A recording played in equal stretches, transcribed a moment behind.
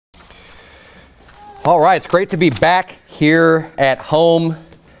All right, it's great to be back here at home,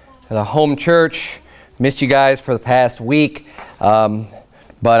 at the home church. Missed you guys for the past week, but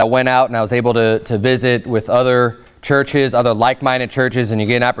I went out and I was able to visit with other churches, other like-minded churches, and you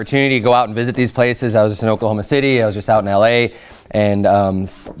get an opportunity to go out and visit these places. I was just in Oklahoma City, I was just out in LA, and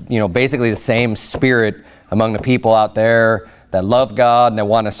basically the same spirit among the people out there that love God and that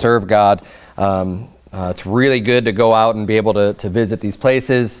want to serve God. It's really good to go out and be able to visit these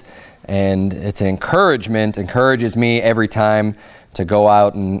places. And it's an encouragement, encourages me every time to go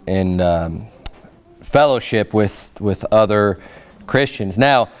out and fellowship with other Christians.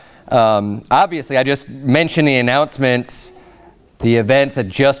 Now, obviously, I just mentioned the announcements, the events that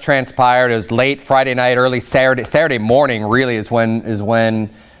just transpired. It was late Friday night, early Saturday morning. Really, is when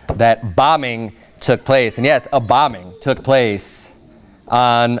that bombing took place. And yes, a bombing took place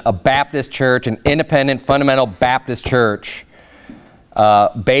on a Baptist church, an independent, fundamental Baptist church.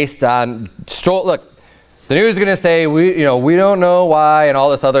 Based on, look, the news is going to say, we don't know why and all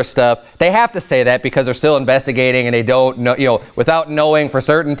this other stuff. They have to say that because they're still investigating and they don't know, without knowing for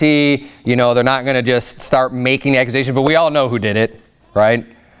certainty, they're not going to just start making the accusation, but we all know who did it, right?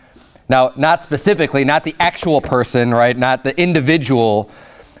 Now, not specifically, not the actual person, right? Not the individual,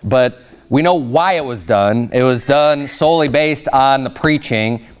 but we know why it was done. It was done solely based on the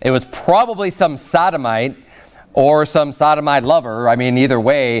preaching. It was probably some sodomite or some sodomite lover. I mean, either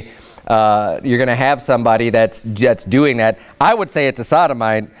way, you're going to have somebody that's doing that. I would say it's a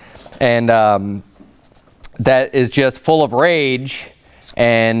sodomite, and that is just full of rage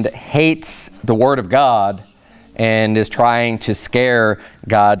and hates the Word of God and is trying to scare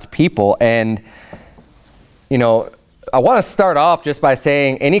God's people. And, I want to start off just by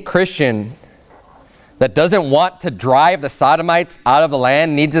saying any Christian that doesn't want to drive the sodomites out of the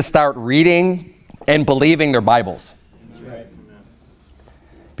land needs to start reading and believing their Bibles. That's right.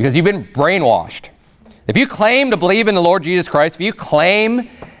 Because you've been brainwashed. If you claim to believe in the Lord Jesus Christ, if you claim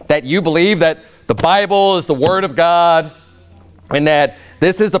that you believe that the Bible is the Word of God and that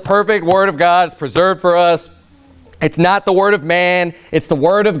this is the perfect Word of God, it's preserved for us, it's not the Word of man, it's the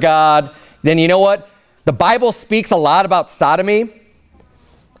Word of God, then you know what? The Bible speaks a lot about sodomy.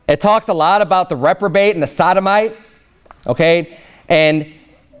 It talks a lot about the reprobate and the sodomite, okay? And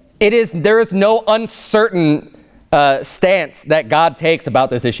there is no uncertain stance that God takes about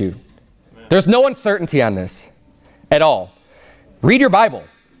this issue. Amen. There's no uncertainty on this at all. Read your Bible.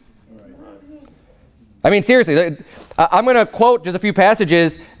 I mean, seriously, I'm going to quote just a few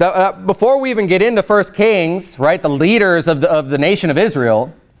passages. Before we even get into 1 Kings, right, the leaders of the nation of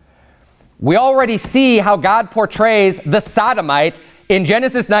Israel, we already see how God portrays the sodomite in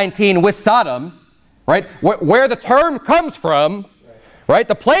Genesis 19 with Sodom, right, where the term comes from. Right?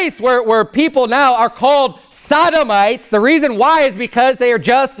 The place where people now are called sodomites, the reason why is because they are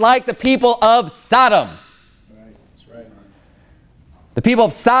just like the people of Sodom. Right. That's right. The people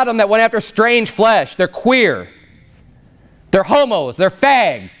of Sodom that went after strange flesh. They're queer. They're homos. They're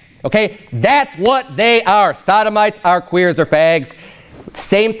fags. Okay? That's what they are. Sodomites are queers or fags.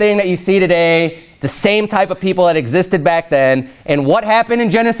 Same thing that you see today. The same type of people that existed back then. And what happened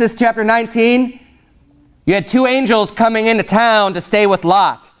in Genesis chapter 19? You had two angels coming into town to stay with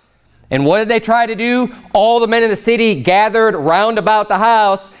Lot. And what did they try to do? All the men in the city gathered round about the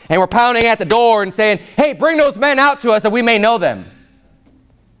house and were pounding at the door and saying, hey, bring those men out to us that we may know them.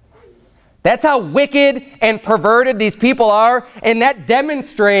 That's how wicked and perverted these people are. And that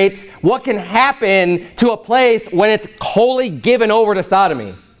demonstrates what can happen to a place when it's wholly given over to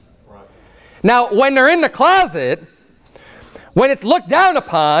sodomy. Right. Now, when they're in the closet, when it's looked down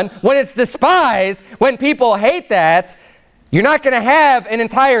upon, when it's despised, when people hate that, you're not going to have an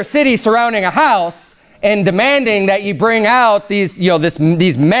entire city surrounding a house and demanding that you bring out these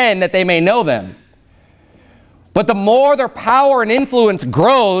men that they may know them. But the more their power and influence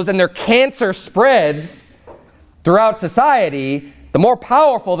grows and their cancer spreads throughout society, the more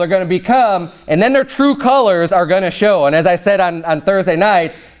powerful they're going to become, and then their true colors are going to show. And as I said on Thursday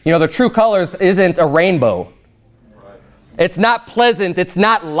night, their true colors isn't a rainbow. It's not pleasant. It's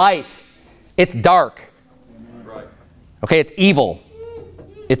not light. It's dark. Right. Okay, it's evil.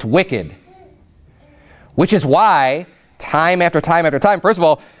 It's wicked. Which is why, time after time after time, first of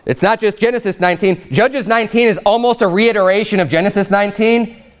all, it's not just Genesis 19. Judges 19 is almost a reiteration of Genesis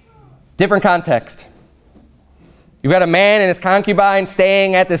 19. Different context. You've got a man and his concubine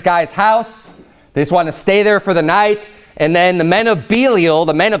staying at this guy's house. They just want to stay there for the night. And then the men of Belial,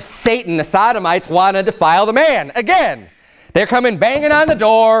 the men of Satan, the sodomites, want to defile the man again. They're coming banging on the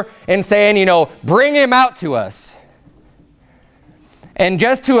door and saying, bring him out to us. And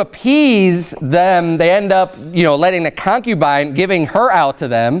just to appease them, they end up, letting the concubine, giving her out to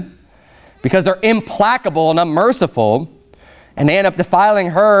them because they're implacable and unmerciful, and they end up defiling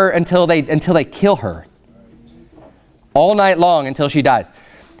her until they kill her. All night long until she dies.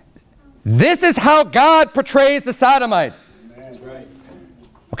 This is how God portrays the Sodomite. That's right.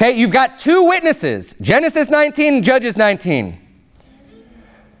 Okay, you've got two witnesses, Genesis 19 and Judges 19.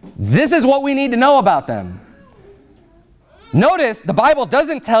 This is what we need to know about them. Notice the Bible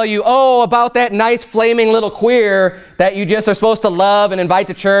doesn't tell you, oh, about that nice flaming little queer that you just are supposed to love and invite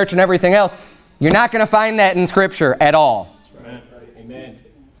to church and everything else. You're not going to find that in Scripture at all. Right. Amen.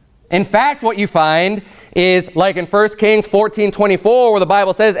 In fact, what you find is like in 1 Kings 14:24, where the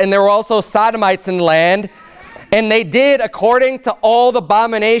Bible says, and there were also Sodomites in the land, and they did according to all the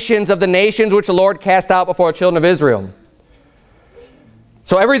abominations of the nations which the Lord cast out before the children of Israel.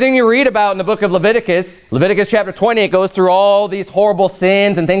 So everything you read about in the book of Leviticus chapter 20, it goes through all these horrible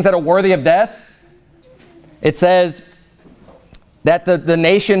sins and things that are worthy of death. It says that the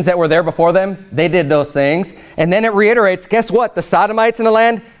nations that were there before them, they did those things. And then it reiterates, guess what? The Sodomites in the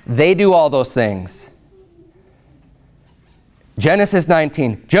land, they do all those things. Genesis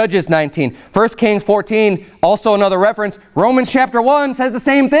 19, Judges 19, 1 Kings 14, also another reference. Romans chapter 1 says the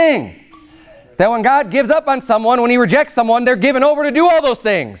same thing. That when God gives up on someone, when he rejects someone, they're given over to do all those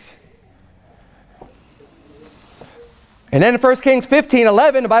things. And then in 1 Kings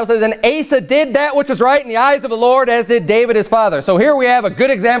 15:11, the Bible says, and Asa did that which was right in the eyes of the Lord, as did David his father. So here we have a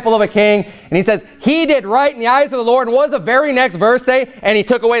good example of a king, and he says, he did right in the eyes of the Lord, and what does the very next verse say? And he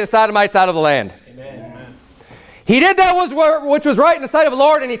took away the Sodomites out of the land. Amen. He did that which was right in the sight of the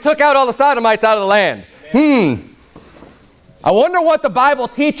Lord, and he took out all the Sodomites out of the land. I wonder what the Bible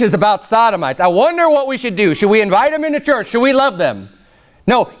teaches about Sodomites. I wonder what we should do. Should we invite them into church? Should we love them?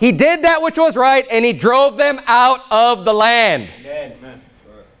 No, he did that which was right, and he drove them out of the land. Amen.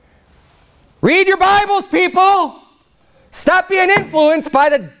 Read your Bibles, people. Stop being influenced by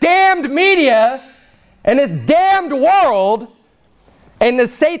the damned media and this damned world and the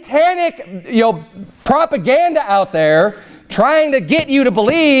satanic, propaganda out there trying to get you to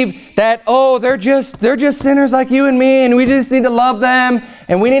believe that, oh, they're just sinners like you and me, and we just need to love them,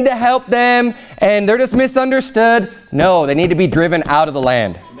 and we need to help them, and they're just misunderstood. No, they need to be driven out of the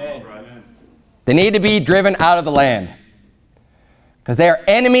land. Amen. They need to be driven out of the land. Because they are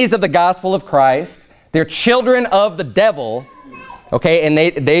enemies of the gospel of Christ. They're children of the devil. Okay, and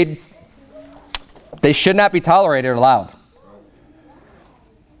they should not be tolerated or allowed.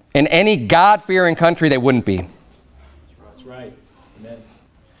 In any God-fearing country, they wouldn't be. That's right. Amen.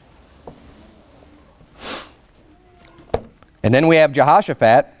 And then we have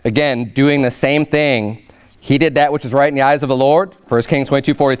Jehoshaphat, again, doing the same thing. He did that which is right in the eyes of the Lord. 1 Kings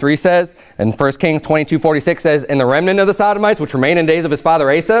 22:43 says, and 1 Kings 22:46 says, and the remnant of the Sodomites, which remained in days of his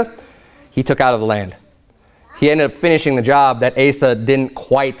father Asa, he took out of the land. He ended up finishing the job that Asa didn't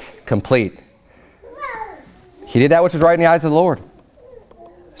quite complete. He did that which was right in the eyes of the Lord.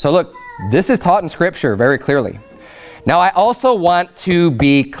 So look, this is taught in Scripture very clearly. Now I also want to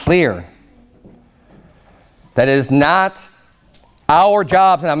be clear that it is not our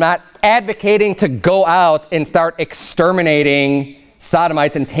jobs, and I'm not advocating to go out and start exterminating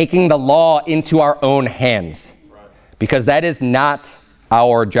Sodomites and taking the law into our own hands. Because that is not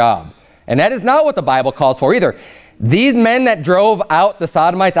our job. And that is not what the Bible calls for either. These men that drove out the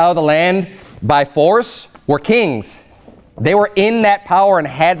Sodomites out of the land by force were kings. They were in that power and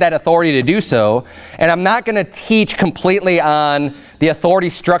had that authority to do so. And I'm not going to teach completely on the authority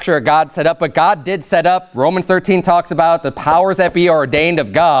structure God set up, but God did set up, Romans 13 talks about the powers that be are ordained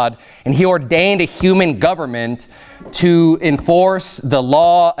of God, and he ordained a human government to enforce the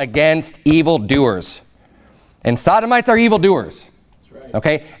law against evildoers. And Sodomites are evildoers. That's right.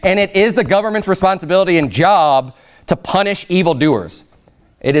 Okay? And it is the government's responsibility and job to punish evildoers.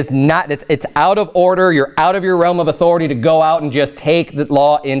 It is not, it's out of order. You're out of your realm of authority to go out and just take the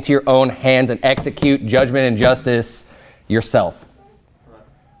law into your own hands and execute judgment and justice yourself.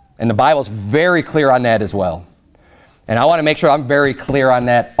 And the Bible's very clear on that as well. And I want to make sure I'm very clear on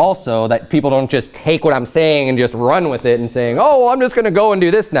that also, that people don't just take what I'm saying and just run with it and saying, oh, well, I'm just going to go and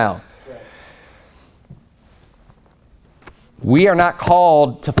do this now. Right. We are not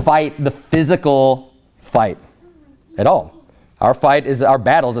called to fight the physical fight at all. Our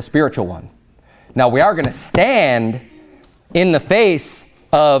battle is a spiritual one. Now, we are going to stand in the face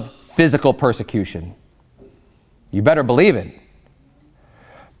of physical persecution. You better believe it.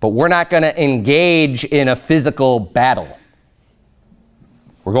 But we're not going to engage in a physical battle.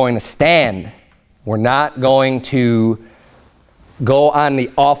 We're going to stand. We're not going to go on the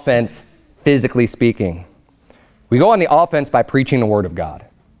offense, physically speaking. We go on the offense by preaching the Word of God.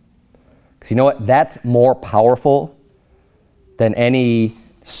 Because you know what? That's more powerful than any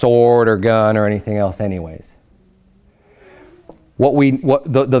sword or gun or anything else anyways.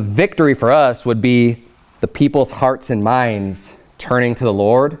 The victory for us would be the people's hearts and minds turning to the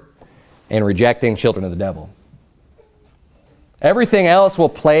Lord and rejecting children of the devil. Everything else will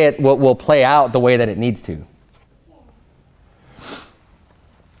play out the way that it needs to.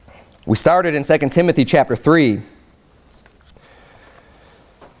 We started in 2 Timothy chapter 3.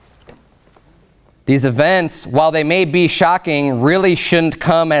 These events, while they may be shocking, really shouldn't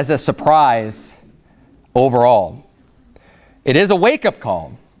come as a surprise overall. It is a wake-up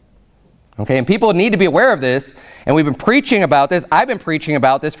call. Okay, and people need to be aware of this, and we've been preaching about this. I've been preaching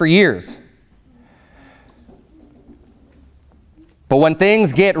about this for years. But when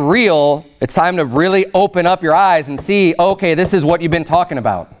things get real, it's time to really open up your eyes and see, okay, this is what you've been talking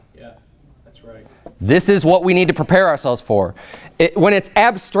about. Yeah, that's right. This is what we need to prepare ourselves for. When it's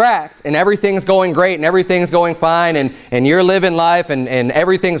abstract and everything's going great and everything's going fine and you're living life and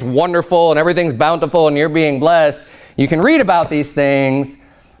everything's wonderful and everything's bountiful and you're being blessed, you can read about these things,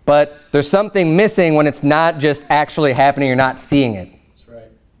 but there's something missing when it's not just actually happening, you're not seeing it. That's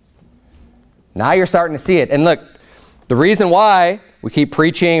right. Now you're starting to see it. And look, the reason why we keep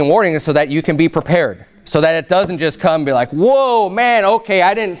preaching and warning is so that you can be prepared. So that it doesn't just come and be like, whoa, man, okay,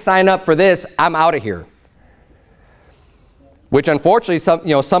 I didn't sign up for this. I'm out of here. Which unfortunately,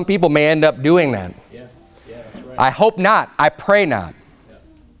 some people may end up doing that. Yeah, that's right. I hope not. I pray not.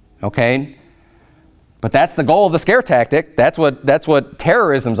 Yeah. Okay? But that's the goal of the scare tactic. That's what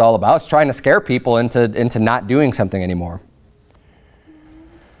terrorism's all about. It's trying to scare people into not doing something anymore.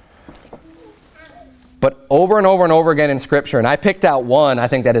 But over and over and over again in Scripture, and I picked out one I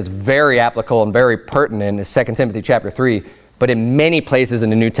think that is very applicable and very pertinent, is 2 Timothy chapter 3. But in many places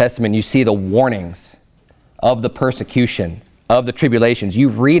in the New Testament, you see the warnings of the persecution, of the tribulations. You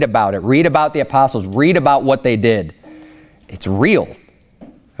read about it. Read about the apostles. Read about what they did. It's real.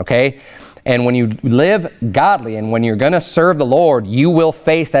 Okay? And when you live godly and when you're going to serve the Lord, you will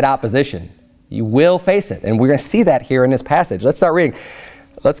face that opposition. You will face it. And we're going to see that here in this passage. Let's start reading.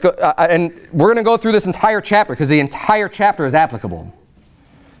 Let's go. And we're going to go through this entire chapter because the entire chapter is applicable.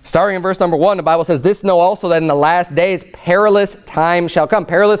 Starting in verse number 1, the Bible says, "This know also that in the last days perilous times shall come."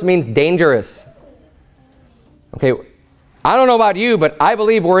 Perilous means dangerous. Okay, I don't know about you, but I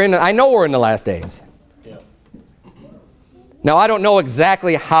believe I know we're in the last days. Yeah. Now, I don't know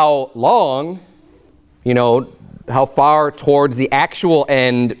exactly how long, how far towards the actual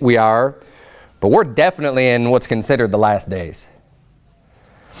end we are, but we're definitely in what's considered the last days.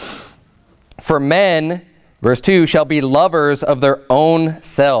 "For men," verse 2, "shall be lovers of their own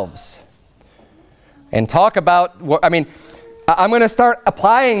selves." And talk about, I'm going to start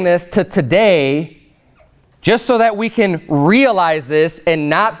applying this to today just so that we can realize this and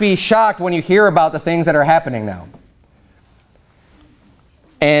not be shocked when you hear about the things that are happening now.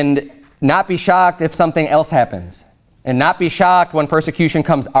 And not be shocked if something else happens. And not be shocked when persecution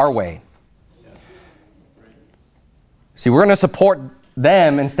comes our way. See, we're going to support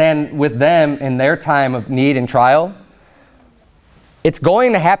them and stand with them in their time of need and trial. It's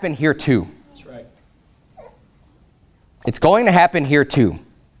going to happen here too. That's right. It's going to happen here too.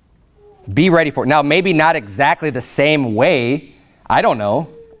 Be ready for it. Now, maybe not exactly the same way. I don't know.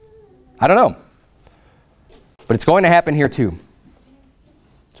 But it's going to happen here too.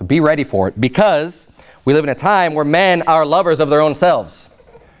 So be ready for it, because we live in a time where men are lovers of their own selves.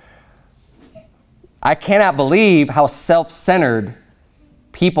 I cannot believe how self-centered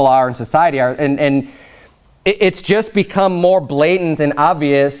people are in society are, and it's just become more blatant and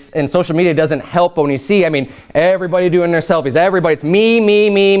obvious, and social media doesn't help when you see, everybody doing their selfies. Everybody, it's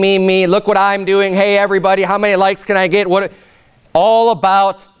me. Look what I'm doing. Hey, everybody, how many likes can I get? All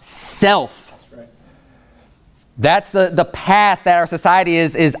about self. That's right. That's the path that our society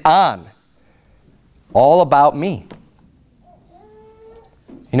is on. All about me.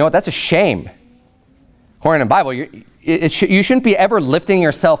 You know what? That's a shame. According to the Bible, you shouldn't be ever lifting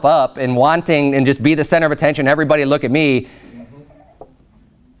yourself up and wanting and just be the center of attention. Everybody look at me.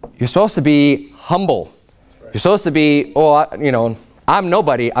 You're supposed to be humble. Right. You're supposed to be, I'm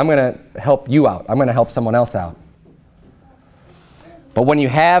nobody. I'm going to help you out. I'm going to help someone else out. But when you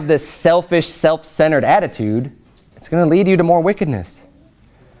have this selfish, self-centered attitude, it's going to lead you to more wickedness.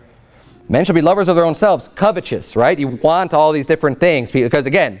 Men shall be lovers of their own selves, covetous, right? You want all these different things because,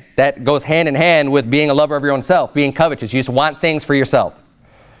 again, that goes hand in hand with being a lover of your own self, being covetous. You just want things for yourself.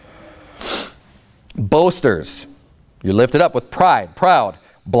 Boasters, you're lifted up with pride, proud.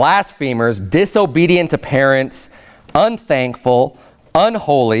 Blasphemers, disobedient to parents, unthankful,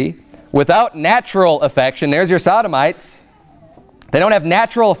 unholy, without natural affection. There's your sodomites. They don't have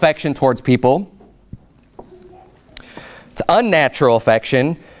natural affection towards people. It's unnatural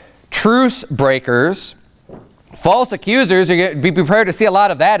affection, truce breakers, false accusers. You're going to be prepared to see a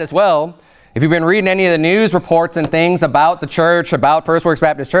lot of that as well. If you've been reading any of the news reports and things about the church, about First Works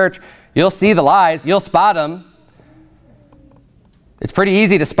Baptist Church, you'll see the lies. You'll spot them. It's pretty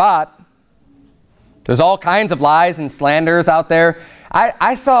easy to spot. There's all kinds of lies and slanders out there.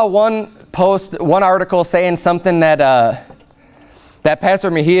 I saw one article saying something that that Pastor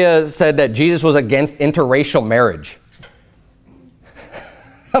Mejia said that Jesus was against interracial marriage.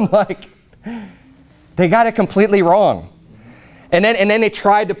 I'm like, they got it completely wrong. And then they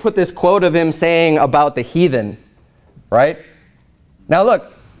tried to put this quote of him saying about the heathen, right? Now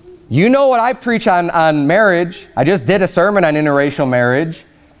look, you know what I preach on marriage. I just did a sermon on interracial marriage.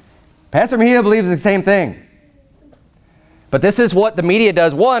 Pastor Mejia believes the same thing. But this is what the media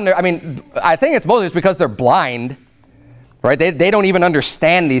does. One, I mean, I think it's mostly just because they're blind, right? They don't even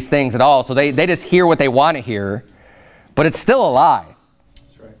understand these things at all. So they just hear what they want to hear. But it's still a lie.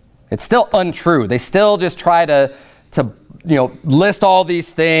 That's right. It's still untrue. They still just try to list all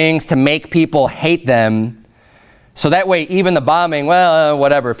these things to make people hate them. So that way, even the bombing, well,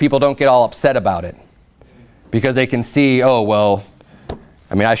 whatever, people don't get all upset about it. Because they can see, oh, well,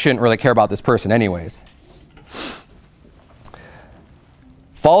 I mean, I shouldn't really care about this person anyways.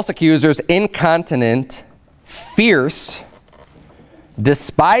 False accusers, incontinent, fierce,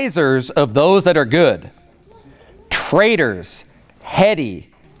 despisers of those that are good, traitors, heady,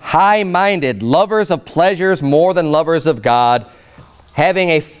 high-minded, lovers of pleasures more than lovers of God, having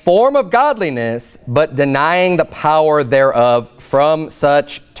a form of godliness, but denying the power thereof. From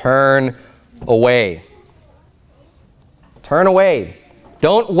such turn away. Turn away.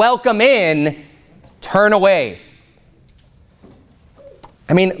 Don't welcome in, turn away.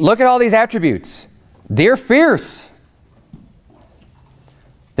 I mean, look at all these attributes. They're fierce.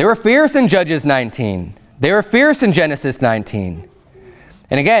 They were fierce in Judges 19. They were fierce in Genesis 19.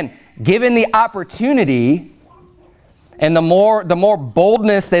 And again, given the opportunity and the more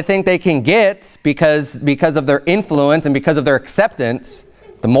boldness they think they can get because of their influence and because of their acceptance,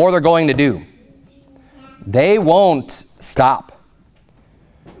 the more they're going to do. They won't stop.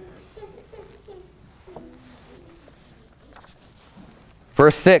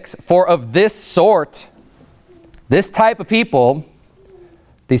 Verse 6, for of this sort, this type of people,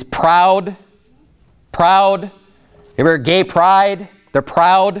 these proud, you ever gay pride? They're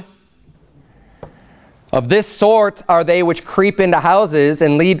proud. Of this sort are they which creep into houses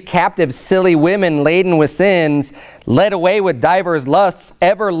and lead captive silly women laden with sins, led away with divers lusts,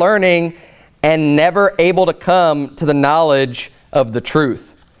 ever learning and never able to come to the knowledge of the truth.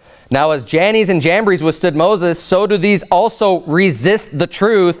 Now as Jannes and Jambres withstood Moses, so do these also resist the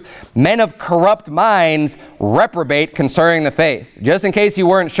truth. Men of corrupt minds reprobate concerning the faith. Just in case you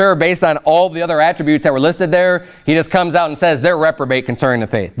weren't sure based on all the other attributes that were listed there, he just comes out and says they're reprobate concerning the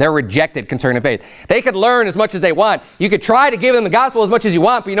faith. They're rejected concerning the faith. They could learn as much as they want. You could try to give them the gospel as much as you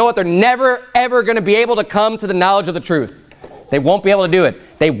want, but you know what? They're never, ever going to be able to come to the knowledge of the truth. They won't be able to do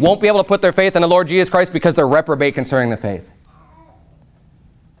it. They won't be able to put their faith in the Lord Jesus Christ because they're reprobate concerning the faith.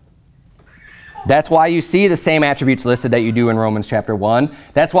 That's why you see the same attributes listed that you do in Romans chapter 1.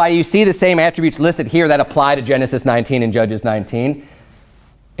 That's why you see the same attributes listed here that apply to Genesis 19 and Judges 19.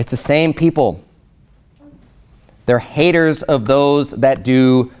 It's the same people. They're haters of those that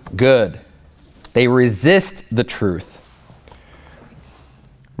do good. They resist the truth.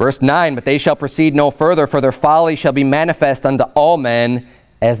 Verse 9, but they shall proceed no further, for their folly shall be manifest unto all men,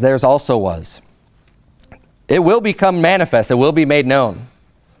 as theirs also was. It will become manifest. It will be made known.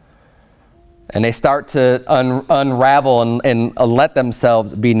 And they start to unravel and let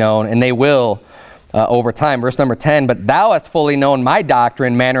themselves be known, and they will over time. Verse number 10, but thou hast fully known my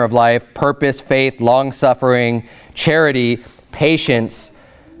doctrine, manner of life, purpose, faith, long-suffering, charity, patience.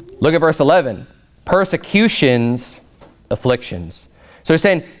 Look at verse 11. Persecutions, afflictions. So he's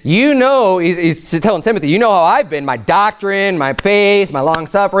saying, you know, he's telling Timothy, you know how I've been, my doctrine, my faith, my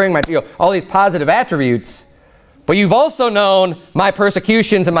long-suffering, all these positive attributes, but you've also known my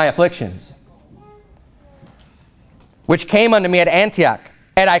persecutions and my afflictions, which came unto me at Antioch,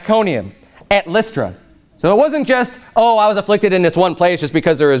 at Iconium, at Lystra. So it wasn't just, oh, I was afflicted in this one place just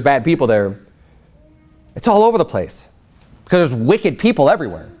because there was bad people there. It's all over the place because there's wicked people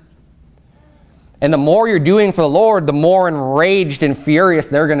everywhere. And the more you're doing for the Lord, the more enraged and furious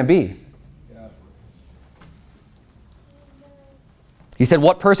they're going to be. He said,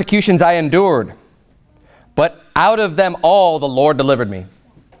 what persecutions I endured, but out of them all the Lord delivered me.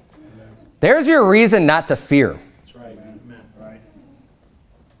 There's your reason not to fear.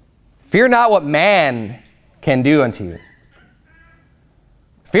 Fear not what man can do unto you.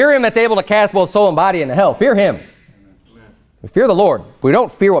 Fear him that's able to cast both soul and body into hell. Fear him. We fear the Lord. We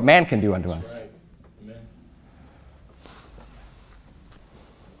don't fear what man can do unto us. Right. Amen.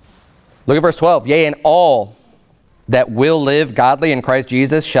 Look at verse 12. Yea, and all that will live godly in Christ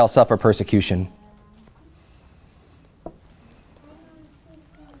Jesus shall suffer persecution.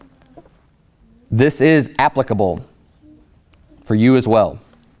 This is applicable for you as well.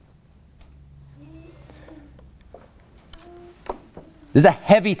 This is a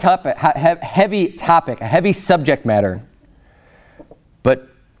heavy topic, a heavy subject matter. But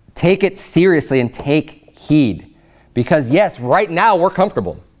take it seriously and take heed. Because yes, right now we're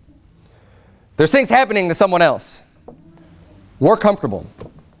comfortable. There's things happening to someone else. We're comfortable.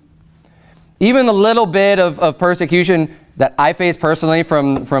 Even the little bit of persecution that I faced personally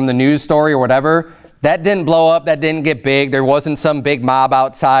from the news story or whatever, that didn't blow up, that didn't get big. There wasn't some big mob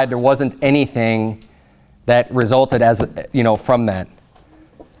outside. There wasn't anything that resulted as, from that.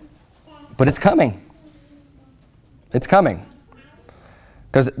 But it's coming. It's coming.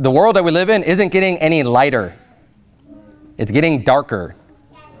 Because the world that we live in isn't getting any lighter. It's getting darker.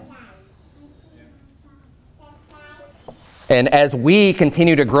 And as we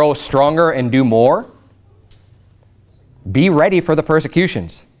continue to grow stronger and do more, be ready for the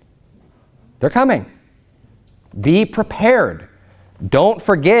persecutions. They're coming. Be prepared. Don't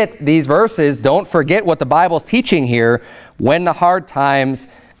forget these verses. Don't forget what the Bible's teaching here when the hard times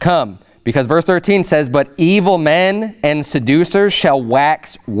come. Because verse 13 says, but evil men and seducers shall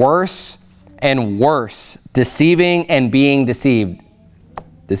wax worse and worse, deceiving and being deceived.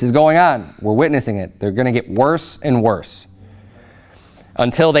 This is going on. We're witnessing it. They're going to get worse and worse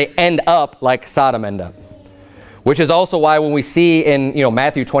until they end up like Sodom ended up. Which is also why when we see in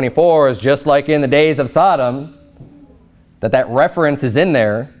Matthew 24 is just like in the days of Sodom, that reference is in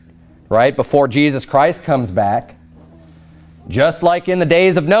there, right, before Jesus Christ comes back. Just like in the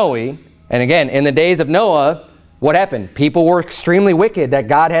days of Noah. And again, in the days of Noah, what happened? People were extremely wicked that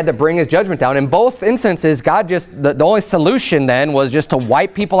God had to bring his judgment down. In both instances, God the only solution then was just to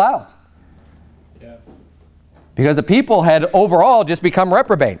wipe people out. Yeah. Because the people had overall just become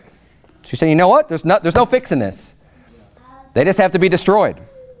reprobate. She said, you know what? There's no fixing this. They just have to be destroyed.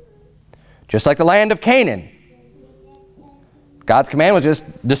 Just like the land of Canaan. God's command was just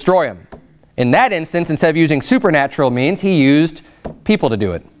destroy them. In that instance, instead of using supernatural means, he used people to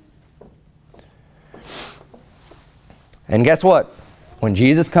do it. And guess what? When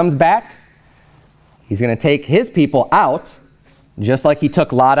Jesus comes back, he's going to take his people out, just like he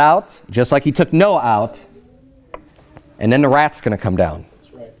took Lot out, just like he took Noah out, and then the wrath's going to come down.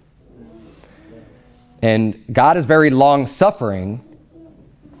 That's right. And God is very long-suffering,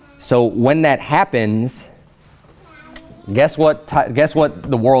 so when that happens, guess what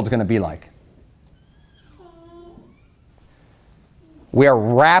the world's going to be like? We are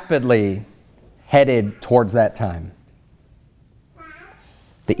rapidly headed towards that time.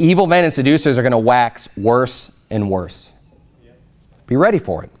 The evil men and seducers are going to wax worse and worse. Be ready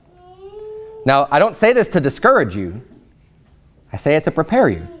for it. Now, I don't say this to discourage you. I say it to prepare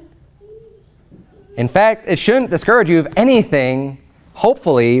you. In fact, it shouldn't discourage you. If anything,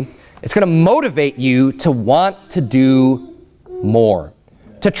 hopefully, it's going to motivate you to want to do more.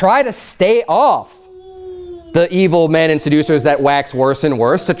 To try to stay off the evil men and seducers that wax worse and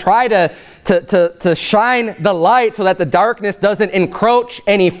worse. To try to shine the light so that the darkness doesn't encroach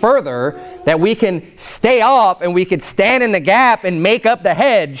any further. That we can stay off and we could stand in the gap and make up the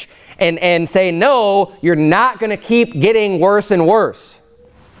hedge and say, no, you're not going to keep getting worse and worse.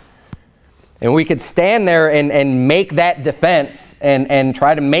 And we could stand there and make that defense and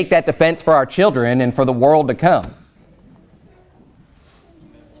try to make that defense for our children and for the world to come.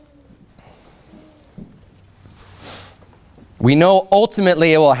 We know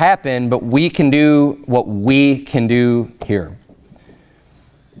ultimately it will happen, but we can do what we can do here.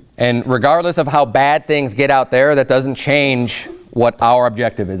 And regardless of how bad things get out there, that doesn't change what our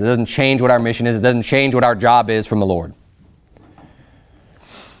objective is. It doesn't change what our mission is. It doesn't change what our job is from the Lord.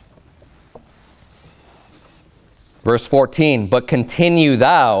 Verse 14, but continue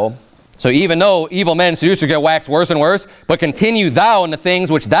thou. So even though evil men and seducers get waxed worse and worse, but continue thou in the things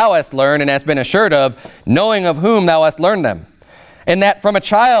which thou hast learned and hast been assured of, knowing of whom thou hast learned them. And that from a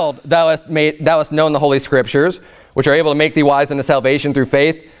child thou hast known the Holy Scriptures, which are able to make thee wise unto salvation through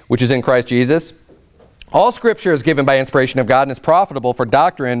faith, which is in Christ Jesus. All Scripture is given by inspiration of God and is profitable for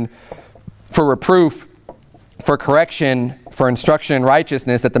doctrine, for reproof, for correction, for instruction in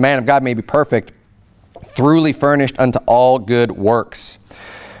righteousness, that the man of God may be perfect, thoroughly furnished unto all good works.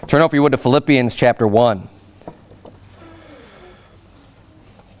 Turn over, if you would, to Philippians chapter 1.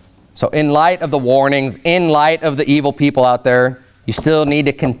 So in light of the warnings, in light of the evil people out there, you still need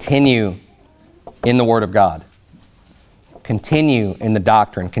to continue in the Word of God. Continue in the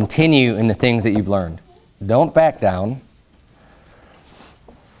doctrine. Continue in the things that you've learned. Don't back down.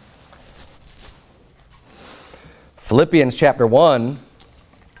 Philippians chapter 1,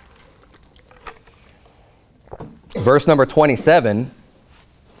 verse number 27.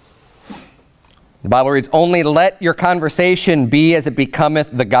 The Bible reads, "Only let your conversation be as it becometh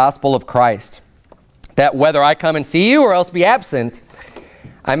the gospel of Christ, that whether I come and see you or else be absent,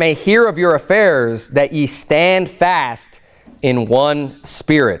 I may hear of your affairs, that ye stand fast in one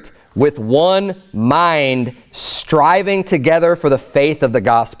spirit, with one mind, striving together for the faith of the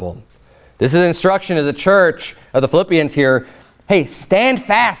gospel." This is instruction to the church of the Philippians here. Hey, stand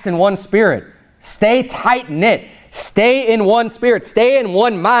fast in one spirit. Stay tight-knit. Stay in one spirit. Stay in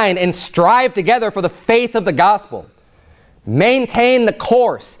one mind and strive together for the faith of the gospel. Maintain the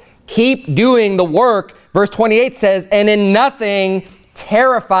course. Keep doing the work. Verse 28 says, "And in nothing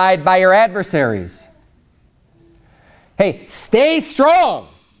terrified by your adversaries." Hey, stay strong.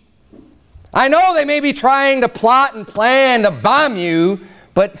 I know they may be trying to plot and plan to bomb you,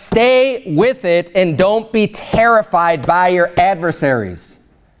 but stay with it and don't be terrified by your adversaries.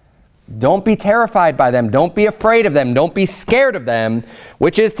 Don't be terrified by them. Don't be afraid of them. Don't be scared of them,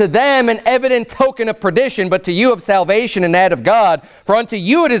 which is to them an evident token of perdition, but to you of salvation and that of God. For unto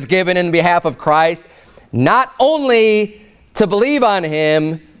you it is given in behalf of Christ, not only to believe on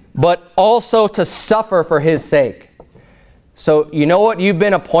him, but also to suffer for his sake. So you know what you've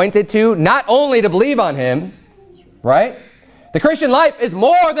been appointed to? Not only to believe on him, right? The Christian life is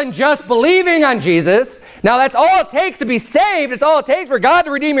more than just believing on Jesus. Now that's all it takes to be saved. It's all it takes for God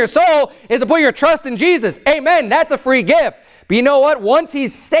to redeem your soul is to put your trust in Jesus. Amen. That's a free gift. But you know what? Once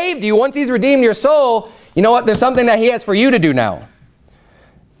he's saved you, once he's redeemed your soul, you know what? There's something that he has for you to do now.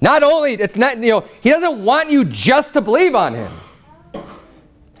 Not only, it's not, he doesn't want you just to believe on him.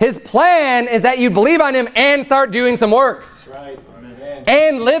 His plan is that you believe on him and start doing some works. Right. Amen.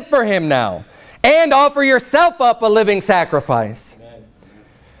 And live for him now. And offer yourself up a living sacrifice. Amen.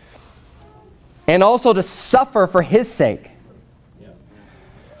 And also to suffer for his sake. Yep.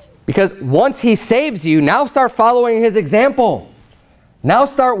 Because once he saves you, now start following his example. Now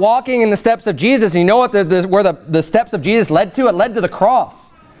start walking in the steps of Jesus. And you know what where the steps of Jesus led to? It led to the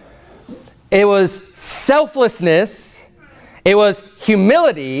cross. It was selflessness. It was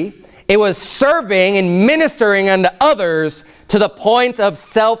humility. It was serving and ministering unto others to the point of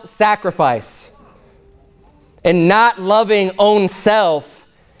self-sacrifice. And not loving own self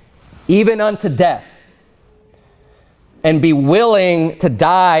even unto death. And be willing to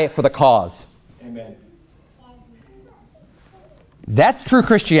die for the cause. Amen. That's true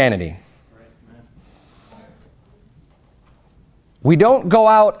Christianity. We don't go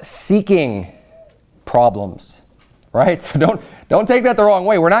out seeking problems. Right? So don't take that the wrong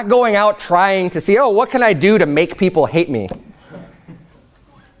way. We're not going out trying to see, oh, what can I do to make people hate me?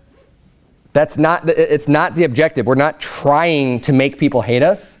 It's not the objective. We're not trying to make people hate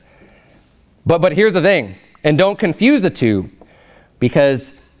us. But here's the thing, and don't confuse the two,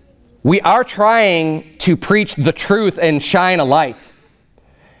 because we are trying to preach the truth and shine a light.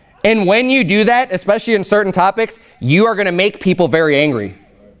 And when you do that, especially in certain topics, you are going to make people very angry.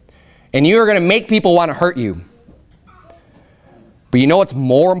 And you are going to make people want to hurt you. But you know what's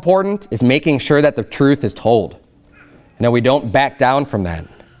more important is making sure that the truth is told. And that we don't back down from that.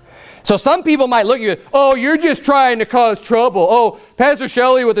 So some people might look at you, oh, you're just trying to cause trouble. Oh, Pastor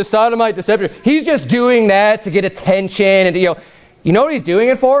Shelley with the sodomite deception, he's just doing that to get attention. And you know what he's doing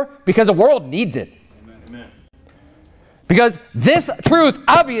it for? Because the world needs it. Amen. Because this truth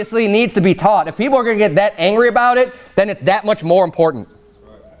obviously needs to be taught. If people are going to get that angry about it, then it's that much more important.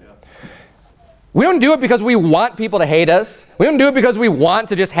 We don't do it because we want people to hate us. We don't do it because we want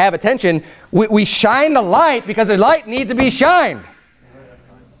to just have attention. We shine the light because the light needs to be shined.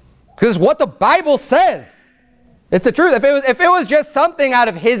 Because it's what the Bible says. It's the truth. If it was just something out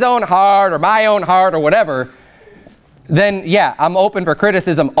of his own heart or my own heart or whatever, then yeah, I'm open for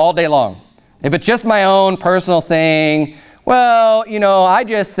criticism all day long. If it's just my own personal thing, well, I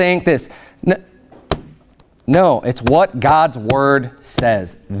just think this. No, it's what God's word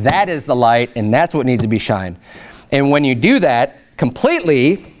says. That is the light, and that's what needs to be shined. And when you do that completely,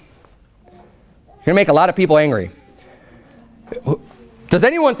 you're going to make a lot of people angry. Does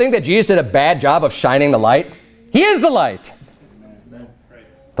anyone think that Jesus did a bad job of shining the light? He is the light.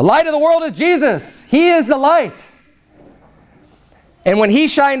 The light of the world is Jesus. He is the light. And when he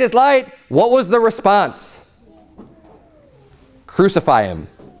shined his light, what was the response? Crucify him.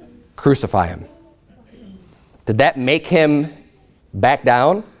 Crucify him. Did that make him back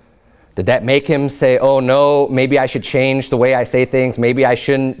down? Did that make him say, oh no, maybe I should change the way I say things. Maybe I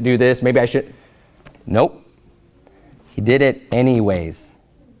shouldn't do this. Maybe I should. Nope. He did it anyways,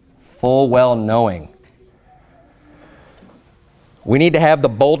 full well knowing. We need to have the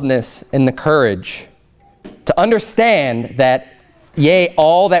boldness and the courage to understand that, yea,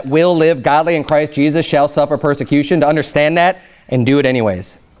 all that will live godly in Christ Jesus shall suffer persecution, to understand that and do it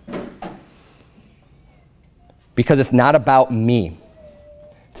anyways. Because it's not about me.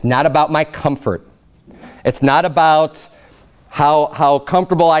 It's not about my comfort. It's not about how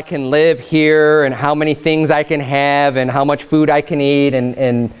comfortable I can live here and how many things I can have and how much food I can eat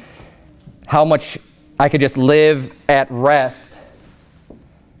and how much I could just live at rest.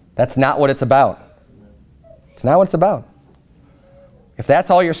 That's not what it's about. It's not what it's about. If that's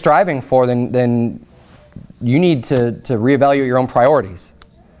all you're striving for, then you need to reevaluate your own priorities.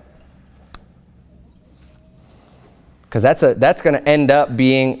 Because that's going to end up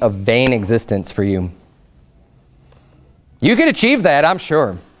being a vain existence for you. You can achieve that, I'm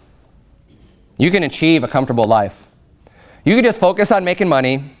sure. You can achieve a comfortable life. You can just focus on making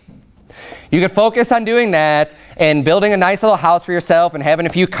money. You can focus on doing that and building a nice little house for yourself and having a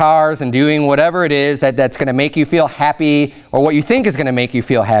few cars and doing whatever it is that's going to make you feel happy, or what you think is going to make you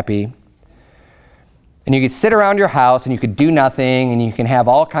feel happy. And you could sit around your house and you could do nothing and you can have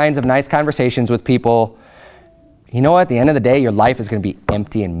all kinds of nice conversations with people. You know what? At the end of the day, your life is going to be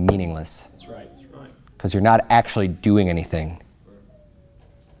empty and meaningless. That's right. That's right. Because you're not actually doing anything.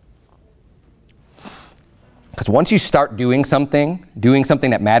 Because once you start doing something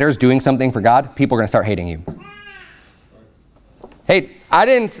that matters, doing something for God, people are going to start hating you. Hey, I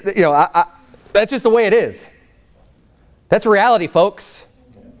didn't, that's just the way it is. That's reality, folks.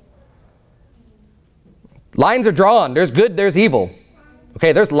 Lines are drawn. There's good, there's evil.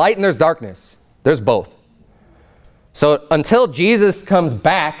 Okay, there's light and there's darkness. There's both. So until Jesus comes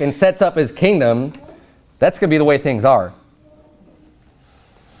back and sets up his kingdom, that's going to be the way things are.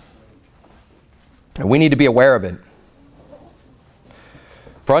 And we need to be aware of it.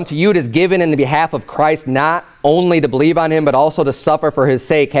 For unto you it is given in the behalf of Christ not only to believe on him, but also to suffer for his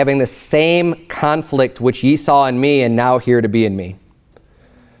sake, having the same conflict which ye saw in me and now hear to be in me.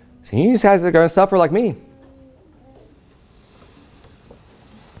 So you guys are going to suffer like me.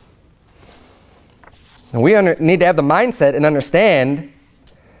 And we need to have the mindset and understand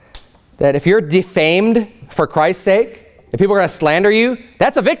that if you're defamed for Christ's sake, if people are going to slander you,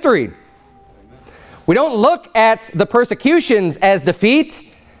 that's a victory. We don't look at the persecutions as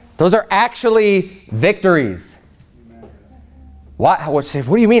defeat. Those are actually victories. Why? What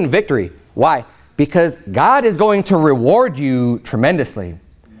do you mean victory? Why? Because God is going to reward you tremendously.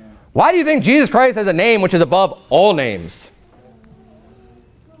 Why do you think Jesus Christ has a name which is above all names?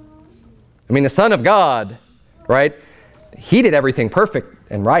 I mean, the Son of God, right? He did everything perfect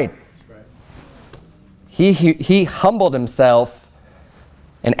and right. He humbled himself,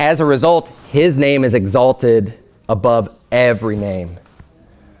 and as a result, his name is exalted above every name.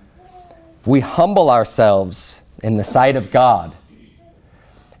 If we humble ourselves in the sight of God,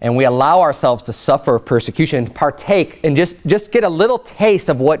 and we allow ourselves to suffer persecution, partake, and just get a little taste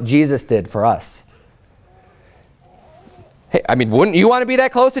of what Jesus did for us. Hey, I mean, wouldn't you want to be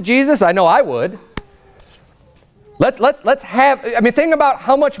that close to Jesus? I know I would. Let's have, I mean, think about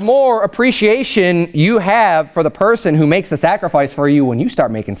how much more appreciation you have for the person who makes the sacrifice for you when you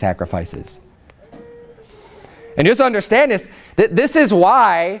start making sacrifices. And just understand this, that this is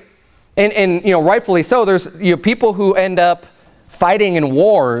why, and rightfully so, there's people who end up fighting in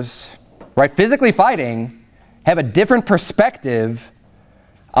wars, right, physically fighting, have a different perspective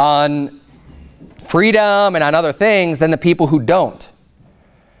on freedom and on other things than the people who don't.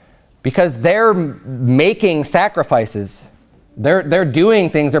 Because they're making sacrifices. They're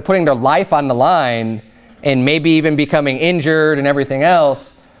doing things, they're putting their life on the line and maybe even becoming injured and everything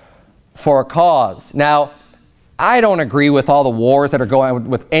else for a cause. Now, I don't agree with all the wars that are going on,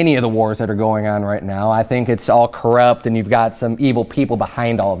 with any of the wars that are going on right now. I think it's all corrupt and you've got some evil people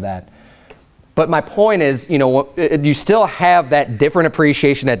behind all of that. But my point is, you still have that different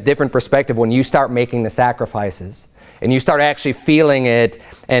appreciation, that different perspective when you start making the sacrifices and you start actually feeling it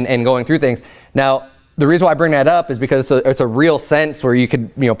and going through things. Now, the reason why I bring that up is because it's a real sense where you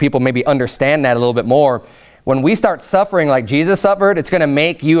could, people maybe understand that a little bit more. When we start suffering like Jesus suffered, it's going to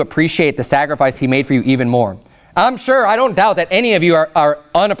make you appreciate the sacrifice he made for you even more. I'm sure, I don't doubt that any of you are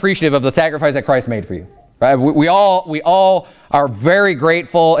unappreciative of the sacrifice that Christ made for you. Right? We all are very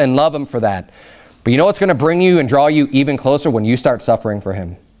grateful and love him for that. But you know what's going to bring you and draw you even closer? When you start suffering for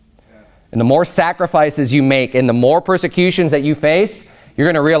him. And the more sacrifices you make and the more persecutions that you face, you're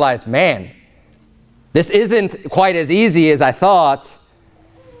going to realize, man, this isn't quite as easy as I thought.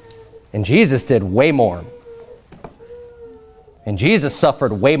 And Jesus did way more. And Jesus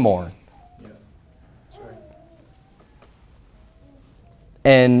suffered way more. Yeah, that's right.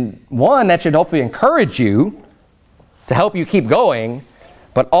 And one, that should hopefully encourage you to help you keep going,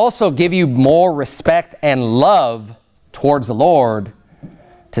 but also give you more respect and love towards the Lord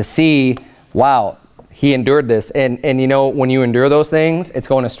to see, wow, he endured this. And you know, when you endure those things, it's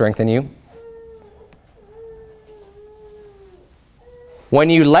going to strengthen you. When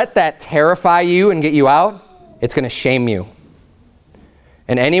you let that terrify you and get you out, it's going to shame you.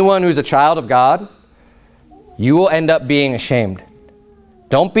 And anyone who's a child of God, you will end up being ashamed.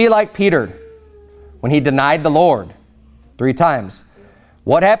 Don't be like Peter when he denied the Lord 3 times.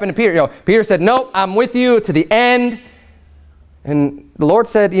 What happened to Peter? You know, Peter said, nope, I'm with you to the end. And the Lord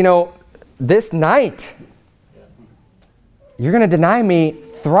said, you know, this night, you're going to deny me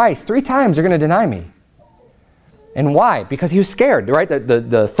thrice. 3 times you're going to deny me. And why? Because he was scared, right?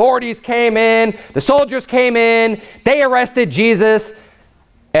 The authorities came in, the soldiers came in, they arrested Jesus.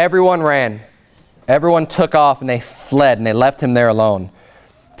 Everyone ran. Everyone took off and they fled and they left him there alone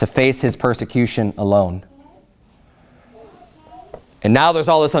to face his persecution alone. And now there's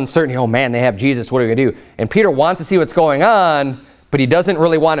all this uncertainty. Oh man, they have Jesus. What are we going to do? And Peter wants to see what's going on, but he doesn't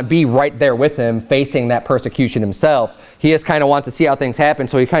really want to be right there with him facing that persecution himself. He just kind of wants to see how things happen.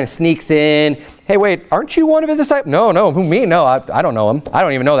 So he kind of sneaks in. Hey, wait, aren't you one of his disciples? No, who, me? No, I don't know him. I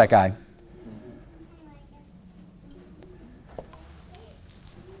don't even know that guy.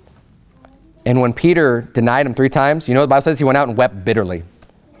 And when Peter denied him 3 times, you know, the Bible says he went out and wept bitterly.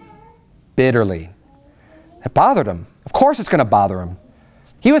 Bitterly. That bothered him. Of course it's going to bother him.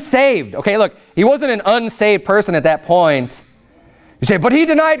 He was saved. Okay, look, he wasn't an unsaved person at that point. You say, but he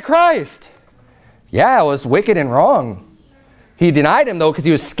denied Christ. Yeah, it was wicked and wrong. He denied him, though, because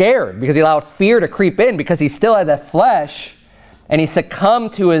he was scared, because he allowed fear to creep in, because he still had that flesh, and he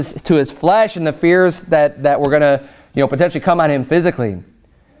succumbed to his flesh and the fears that were going to, you know, potentially come on him physically.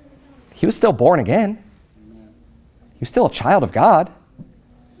 He was still born again. He was still a child of God.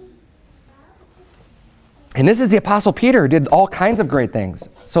 And this is the Apostle Peter who did all kinds of great things.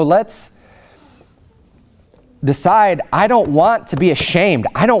 So let's decide, I don't want to be ashamed.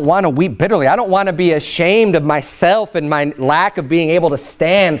 I don't want to weep bitterly. I don't want to be ashamed of myself and my lack of being able to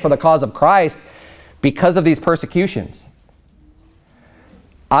stand for the cause of Christ because of these persecutions.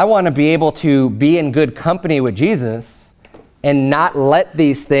 I want to be able to be in good company with Jesus and not let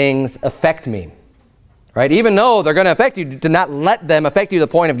these things affect me, right? Even though they're going to affect you, to not let them affect you to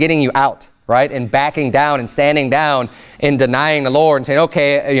the point of getting you out, right? And backing down and standing down and denying the Lord and saying,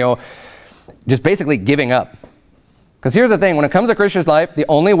 okay, you know, just basically giving up. Because here's the thing, when it comes to Christian's life, the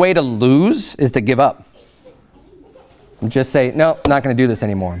only way to lose is to give up. And just say, no, I'm not going to do this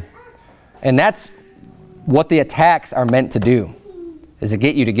anymore. And that's what the attacks are meant to do, is to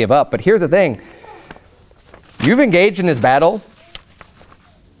get you to give up. But here's the thing. You've engaged in this battle.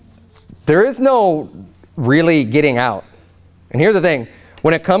 There is no really getting out. And here's the thing.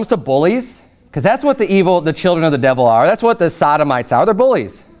 When it comes to bullies, because that's what the children of the devil are. That's what the sodomites are. They're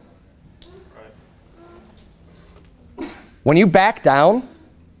bullies. When you back down,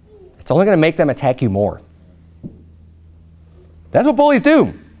 it's only going to make them attack you more. That's what bullies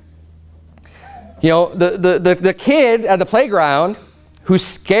do. You know, the kid at the playground who's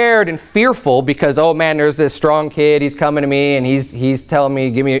scared and fearful because, oh man, there's this strong kid, he's coming to me and he's telling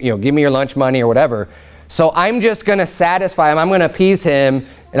me, give me your lunch money or whatever. So I'm just going to satisfy him, I'm going to appease him,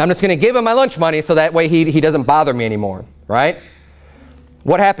 and I'm just going to give him my lunch money so that way he doesn't bother me anymore, right?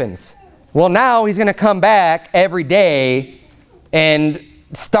 What happens? Well, now he's going to come back every day and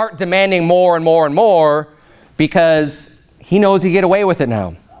start demanding more and more and more because he knows he can get away with it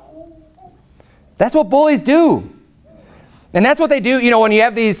now. That's what bullies do. And that's what they do, you know, when you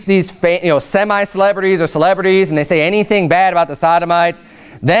have these semi-celebrities or celebrities and they say anything bad about the sodomites,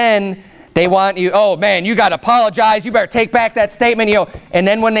 then they want you, oh man, you got to apologize, you better take back that statement, you know. And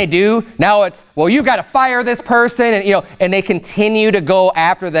then when they do, now it's, well, you got to fire this person, and you know, and they continue to go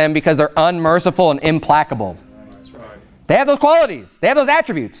after them because they're unmerciful and implacable. That's right. They have those qualities, they have those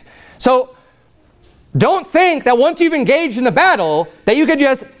attributes. So don't think that once you've engaged in the battle that you could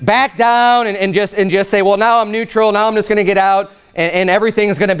just back down and just say, well, now I'm neutral, now I'm just going to get out and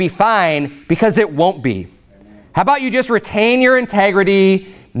everything's going to be fine, because it won't be. How about you just retain your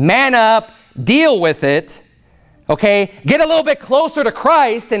integrity, man up, deal with it, okay? Get a little bit closer to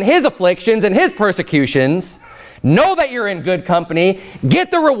Christ and his afflictions and his persecutions. Know that you're in good company.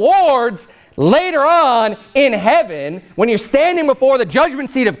 Get the rewards later on in heaven when you're standing before the judgment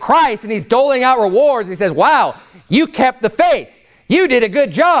seat of Christ and he's doling out rewards. He says, wow, you kept the faith. You did a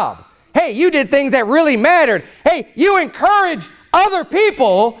good job. Hey, you did things that really mattered. Hey, you encouraged other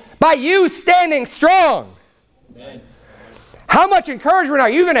people by you standing strong. Thanks. How much encouragement are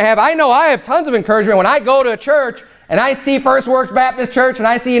you going to have? I know I have tons of encouragement when I go to a church and I see First Works Baptist Church, and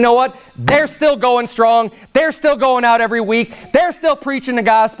I see, you know what? They're still going strong. They're still going out every week. They're still preaching the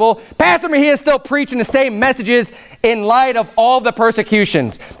gospel. Pastor Mejia is still preaching the same messages in light of all the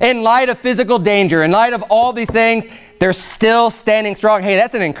persecutions, in light of physical danger, in light of all these things. They're still standing strong. Hey,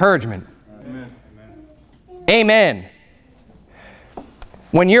 that's an encouragement. Amen. Amen.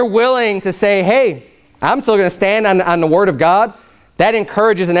 When you're willing to say, hey, I'm still going to stand on the Word of God, that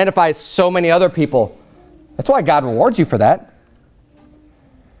encourages and edifies so many other people. That's why God rewards you for that.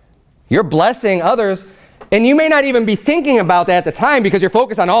 You're blessing others, and you may not even be thinking about that at the time because you're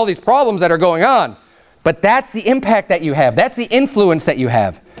focused on all these problems that are going on. But that's the impact that you have. That's the influence that you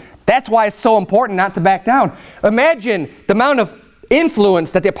have. That's why it's so important not to back down. Imagine the amount of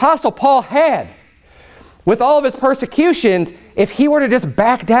influence that the Apostle Paul had with all of his persecutions if he were to just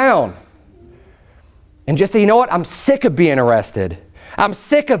back down and just say, you know what, I'm sick of being arrested. I'm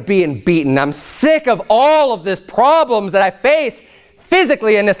sick of being beaten. I'm sick of all of this problems that I face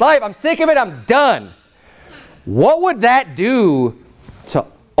physically in this life. I'm sick of it. I'm done. What would that do to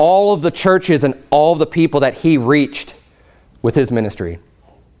all of the churches and all of the people that he reached with his ministry?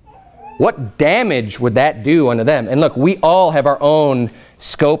 What damage would that do unto them? And look, we all have our own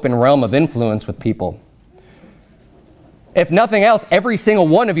scope and realm of influence with people. If nothing else, every single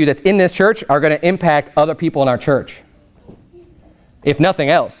one of you that's in this church are going to impact other people in our church. If nothing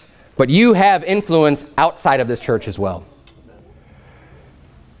else. But you have influence outside of this church as well.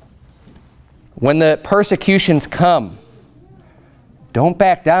 When the persecutions come, don't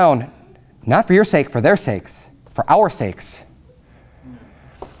back down, not for your sake, for their sakes, for our sakes.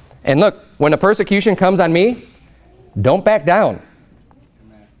 And look, when the persecution comes on me, don't back down.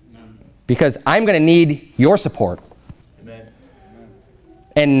 Because I'm going to need your support.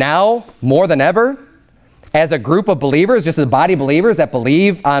 And now, more than ever, as a group of believers, just as a body of believers that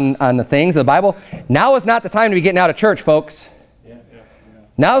believe on the things of the Bible, now is not the time to be getting out of church, folks.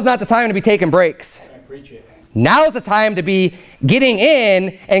 Now is not the time to be taking breaks. Now is the time to be getting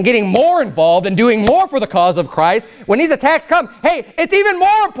in and getting more involved and doing more for the cause of Christ. When these attacks come, hey, it's even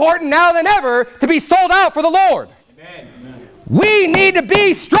more important now than ever to be sold out for the Lord. Amen. We need to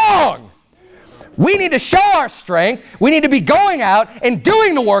be strong. We need to show our strength. We need to be going out and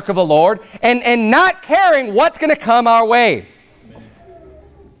doing the work of the Lord and not caring what's going to come our way. Amen.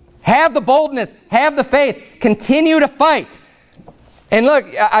 Have the boldness. Have the faith. Continue to fight. And look,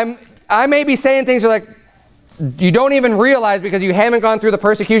 I may be saying things like you don't even realize because you haven't gone through the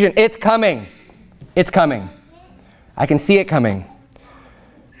persecution. It's coming. It's coming. I can see it coming.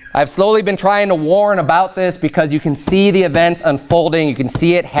 I've slowly been trying to warn about this because you can see the events unfolding. You can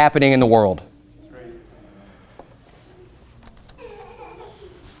see it happening in the world.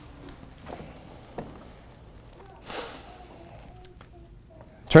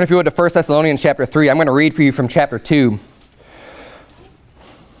 Turn, if you would, to 1 Thessalonians chapter 3. I'm going to read for you from chapter 2.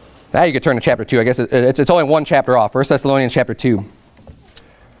 Now you could turn to chapter 2. I guess it's only one chapter off. 1 Thessalonians chapter 2.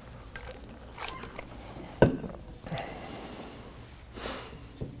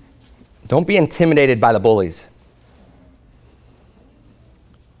 Don't be intimidated by the bullies.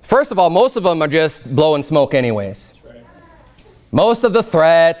 First of all, most of them are just blowing smoke anyways. Right. Most of the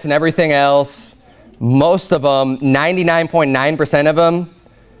threats and everything else, most of them, 99.9% of them,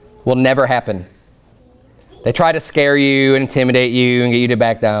 will never happen. They try to scare you and intimidate you and get you to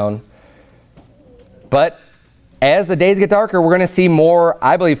back down. But as the days get darker, we're going to see more,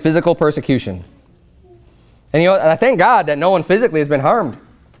 I believe, physical persecution. And you know, I thank God that no one physically has been harmed.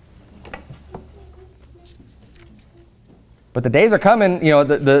 But the days are coming, you know,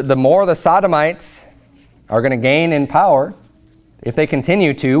 the more the Sodomites are going to gain in power, if they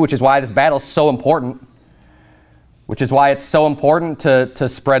continue to, which is why this battle is so important. Which is why it's so important to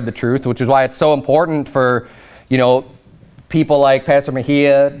spread the truth, which is why it's so important for, you know, people like Pastor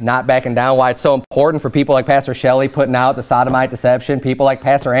Mejia not backing down, why it's so important for people like Pastor Shelley putting out the sodomite deception, people like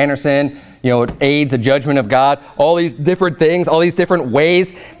Pastor Anderson, you know, aids the judgment of God, all these different things, all these different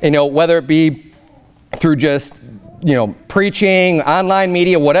ways, you know, whether it be through just, you know, preaching, online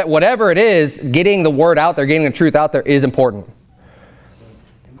media, whatever it is, getting the word out there, getting the truth out there is important.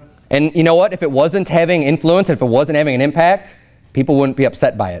 And you know what? If it wasn't having influence, if it wasn't having an impact, people wouldn't be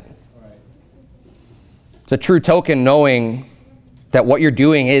upset by it. Right. It's a true token knowing that what you're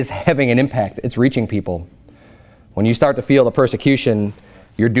doing is having an impact. It's reaching people. When you start to feel the persecution,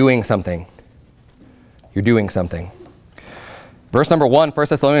 you're doing something. You're doing something. Verse number 1, 1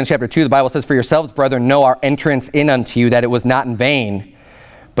 Thessalonians chapter 2, the Bible says, "For yourselves, brethren, know our entrance in unto you, that it was not in vain.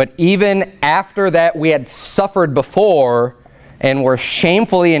 But even after that we had suffered before, and were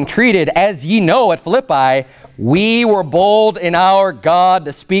shamefully entreated, as ye know at Philippi, we were bold in our God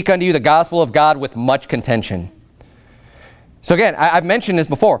to speak unto you the gospel of God with much contention." So again, I've mentioned this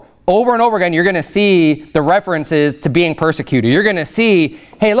before. Over and over again, you're going to see the references to being persecuted. You're going to see,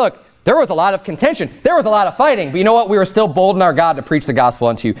 hey, look, there was a lot of contention. There was a lot of fighting. But you know what? We were still bold in our God to preach the gospel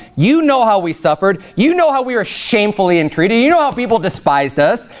unto you. You know how we suffered. You know how we were shamefully entreated. You know how people despised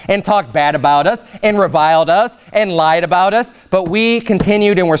us and talked bad about us and reviled us and lied about us. But we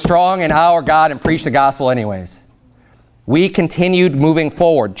continued and were strong in our God and preached the gospel anyways. We continued moving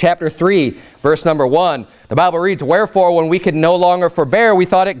forward. Chapter 3, verse number 1. The Bible reads, "Wherefore, when we could no longer forbear, we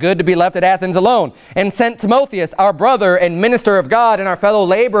thought it good to be left at Athens alone, and sent Timotheus, our brother and minister of God, and our fellow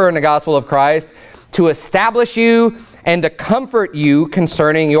laborer in the gospel of Christ, to establish you and to comfort you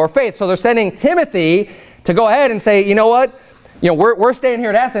concerning your faith." So they're sending Timothy to go ahead and say, you know what? We're staying here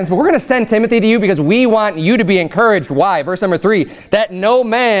at Athens, but we're going to send Timothy to you because we want you to be encouraged. Why? Verse number 3, "That no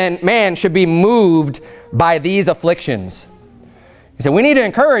man should be moved by these afflictions." He said, we need to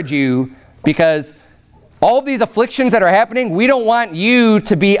encourage you because all of these afflictions that are happening, we don't want you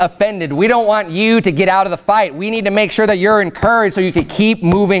to be offended. We don't want you to get out of the fight. We need to make sure that you're encouraged so you can keep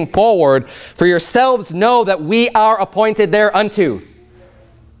moving forward. For yourselves know that we are appointed thereunto.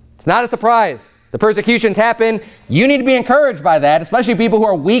 It's not a surprise. The persecutions happen. You need to be encouraged by that, especially people who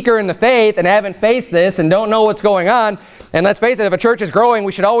are weaker in the faith and haven't faced this and don't know what's going on. And let's face it, if a church is growing,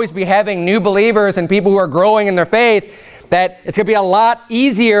 we should always be having new believers and people who are growing in their faith. That it's going to be a lot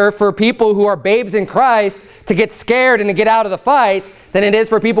easier for people who are babes in Christ to get scared and to get out of the fight than it is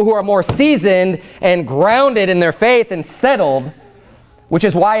for people who are more seasoned and grounded in their faith and settled, which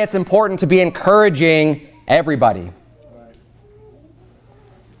is why it's important to be encouraging everybody.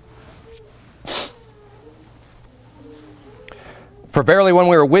 "For verily when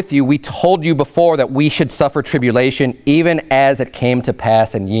we were with you, we told you before that we should suffer tribulation, even as it came to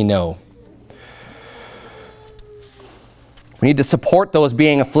pass, and ye know." We need to support those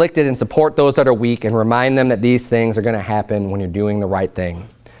being afflicted and support those that are weak and remind them that these things are going to happen when you're doing the right thing.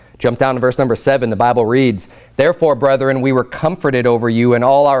 Jump down to verse number 7. The Bible reads, "Therefore, brethren, we were comforted over you in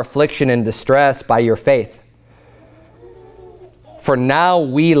all our affliction and distress by your faith. For now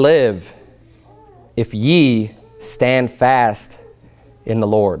we live, if ye stand fast in the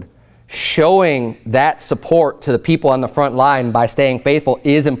Lord." Showing that support to the people on the front line by staying faithful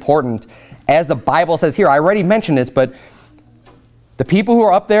is important. As the Bible says here, I already mentioned this, but the people who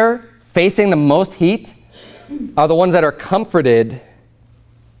are up there facing the most heat are the ones that are comforted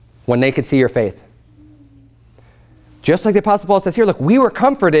when they could see your faith. Just like the Apostle Paul says here, look, we were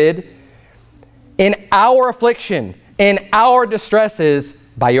comforted in our affliction, in our distresses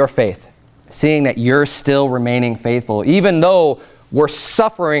by your faith, seeing that you're still remaining faithful. Even though we're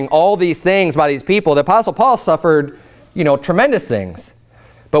suffering all these things by these people, the Apostle Paul suffered, tremendous things.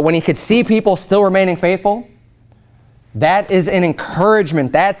 But when he could see people still remaining faithful, that is an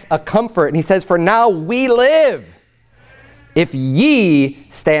encouragement. That's a comfort. And he says, "For now we live, if ye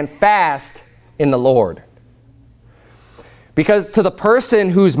stand fast in the Lord." Because to the person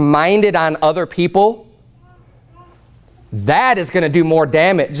who's minded on other people, that is going to do more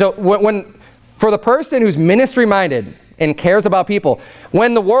damage. So for the person who's ministry minded and cares about people,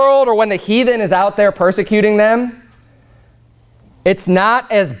 when the world or when the heathen is out there persecuting them, it's not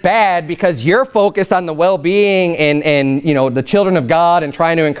as bad because you're focused on the well-being and the children of God and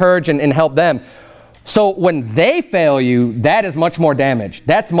trying to encourage and help them. So when they fail you, that is much more damage.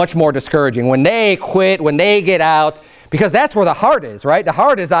 That's much more discouraging. When they quit, when they get out, because that's where the heart is, right? The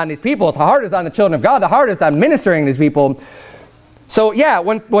heart is on these people. The heart is on the children of God. The heart is on ministering to these people. So yeah,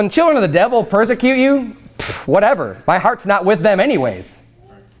 when children of the devil persecute you, whatever. My heart's not with them anyways.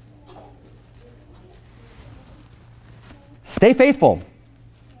 Stay faithful.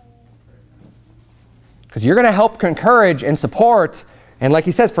 Because you're going to help encourage and support. And like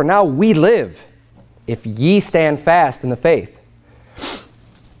he says, "For now we live, if ye stand fast in the faith."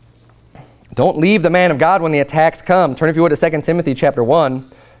 Don't leave the man of God when the attacks come. Turn, if you would, to 2 Timothy chapter 1.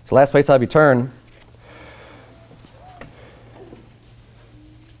 It's the last place I'll have you turn.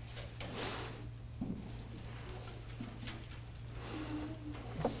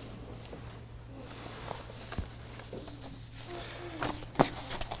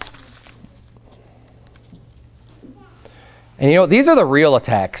 And these are the real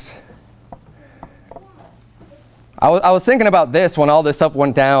attacks. I was thinking about this when all this stuff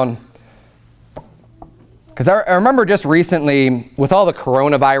went down. Because I remember just recently with all the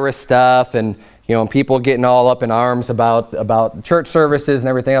coronavirus stuff and people getting all up in arms about church services and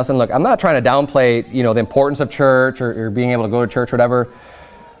everything else. And look, I'm not trying to downplay the importance of church or being able to go to church or whatever.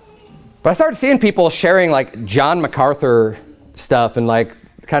 But I started seeing people sharing like John MacArthur stuff and like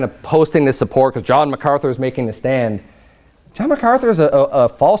kind of posting this support because John MacArthur is making the stand. John MacArthur is a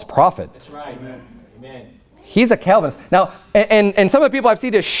false prophet. That's right. Amen. He's a Calvinist. Now, and some of the people I've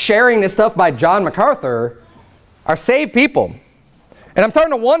seen just sharing this stuff by John MacArthur are saved people. And I'm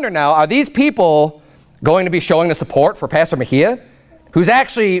starting to wonder now, are these people going to be showing the support for Pastor Mejia, who's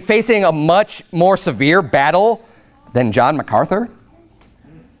actually facing a much more severe battle than John MacArthur?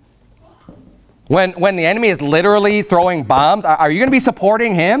 When the enemy is literally throwing bombs, are you going to be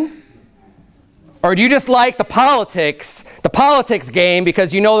supporting him? Or do you just like the politics game,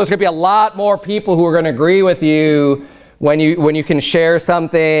 because you know there's going to be a lot more people who are going to agree with you when you can share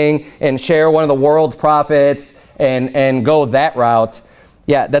something and share one of the world's prophets and go that route?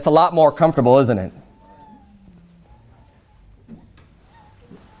 Yeah, that's a lot more comfortable, isn't it?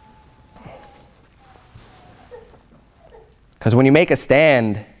 Because when you make a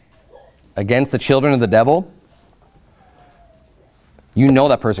stand against the children of the devil, you know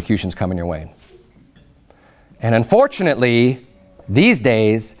that persecution's coming your way. And unfortunately, these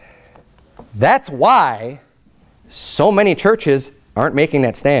days, that's why so many churches aren't making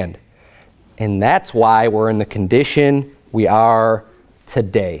that stand. And that's why we're in the condition we are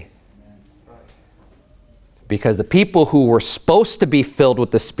today. Because the people who were supposed to be filled with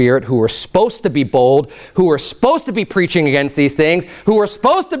the Spirit, who were supposed to be bold, who were supposed to be preaching against these things, who were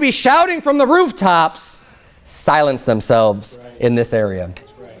supposed to be shouting from the rooftops, silenced themselves in this area.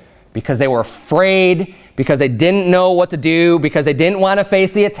 Because they were afraid, because they didn't know what to do, because they didn't want to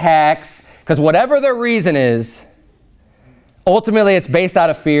face the attacks, because whatever their reason is, ultimately it's based out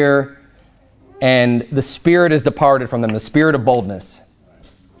of fear, and the Spirit is departed from them, the spirit of boldness.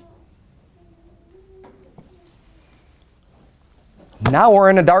 Now we're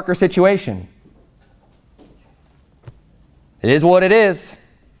in a darker situation. It is what it is.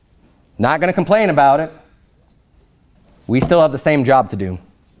 Not going to complain about it. We still have the same job to do.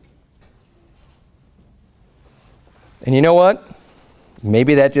 And you know what?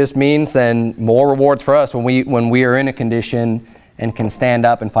 Maybe that just means then more rewards for us when we are in a condition and can stand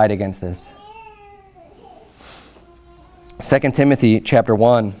up and fight against this. 2 Timothy chapter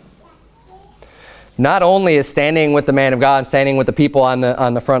 1. Not only is standing with the man of God and standing with the people on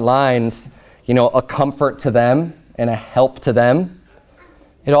the front lines, you know, a comfort to them and a help to them,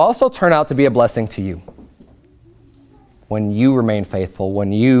 it'll also turn out to be a blessing to you when you remain faithful,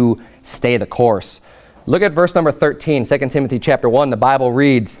 when you stay the course. Look at verse number 13, 2 Timothy chapter 1. The Bible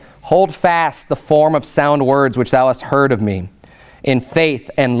reads, "Hold fast the form of sound words which thou hast heard of me, in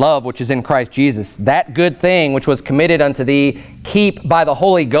faith and love which is in Christ Jesus. That good thing which was committed unto thee, keep by the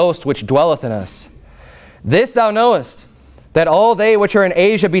Holy Ghost which dwelleth in us. This thou knowest, that all they which are in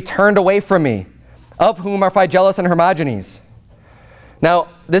Asia be turned away from me, of whom are Phygellus and Hermogenes." Now,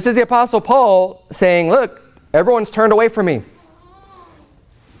 this is the Apostle Paul saying, look, everyone's turned away from me.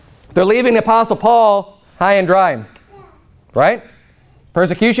 They're leaving the Apostle Paul high and dry, right?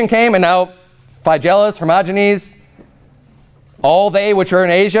 Persecution came, and now Phygellus, Hermogenes, all they which are in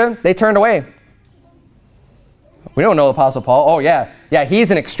Asia, they turned away. We don't know the Apostle Paul. Oh, yeah,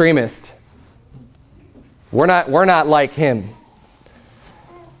 he's an extremist. We're not like him.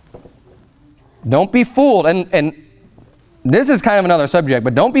 Don't be fooled, and this is kind of another subject,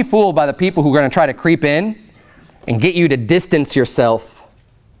 but don't be fooled by the people who are going to try to creep in and get you to distance yourself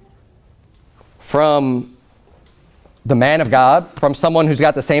from the man of God, from someone who's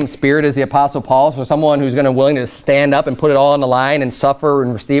got the same spirit as the Apostle Paul, from someone who's going to willing to stand up and put it all on the line and suffer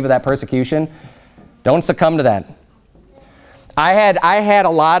and receive that persecution. Don't succumb to that. I had a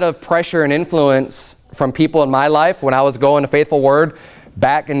lot of pressure and influence from people in my life when I was going to Faithful Word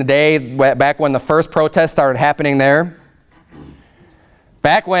back in the day, back when the first protests started happening there.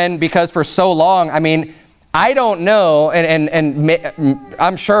 Back when, because for so long, I mean, I don't know, and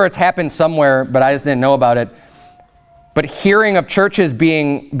I'm sure it's happened somewhere, but I just didn't know about it. But hearing of churches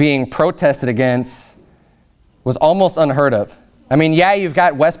being protested against was almost unheard of. I mean, yeah, you've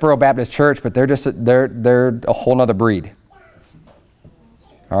got Westboro Baptist Church, but they're a whole nother breed.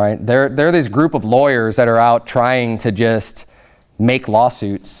 All right, they're this group of lawyers that are out trying to just make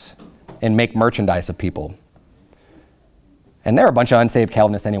lawsuits and make merchandise of people. And they're a bunch of unsaved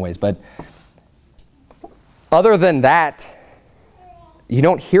Calvinists anyways, but other than that, you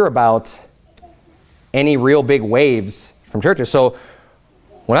don't hear about any real big waves from churches. So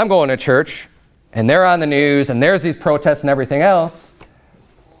when I'm going to church and they're on the news and there's these protests and everything else,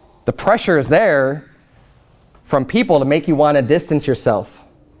 the pressure is there from people to make you want to distance yourself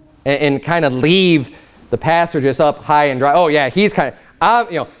and kind of leave the pastor just up high and dry. Oh yeah, he's kind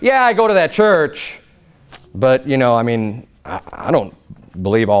of, yeah, I go to that church, but I mean, I don't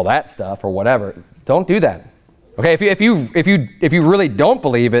believe all that stuff or whatever. Don't do that. Okay, if you really don't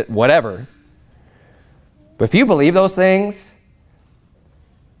believe it, whatever. But if you believe those things,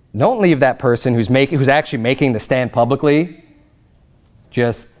 Don't leave that person who's actually making the stand publicly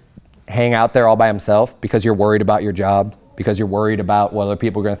just hang out there all by himself because you're worried about your job, because you're worried about what other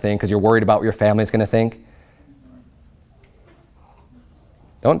people are going to think, because you're worried about what your family's going to think.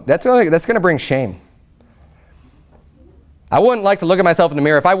 That's going to bring shame. I wouldn't like to look at myself in the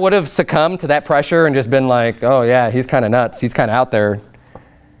mirror. If I would have succumbed to that pressure and just been like, oh yeah, he's kind of nuts, he's kind of out there,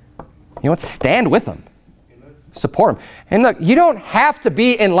 you know what, stand with him. Support him. And look, you don't have to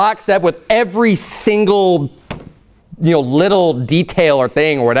be in lockstep with every single, little detail or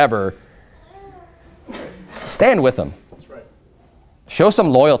thing or whatever. Stand with him. That's right. Show some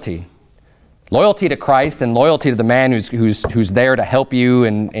loyalty. Loyalty to Christ and loyalty to the man who's there to help you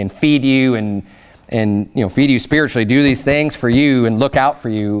and feed you and feed you spiritually, do these things for you and look out for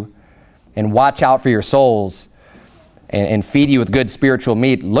you and watch out for your souls and feed you with good spiritual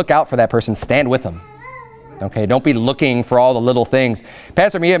meat. Look out for that person. Stand with them. Okay, don't be looking for all the little things.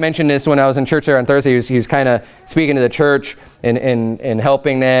 Pastor Mia mentioned this when I was in church there on Thursday. He was kind of speaking to the church and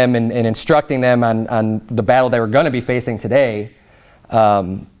helping them and instructing them on the battle they were going to be facing today.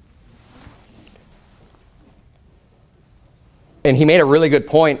 And he made a really good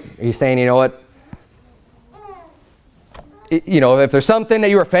point. He's saying, you know what? If there's something that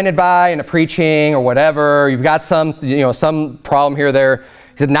you were offended by in a preaching or whatever, you've got some problem here or there.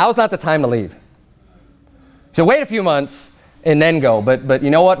 He said, now's not the time to leave. So wait a few months and then go. But you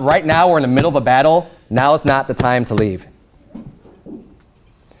know what? Right now we're in the middle of a battle. Now is not the time to leave.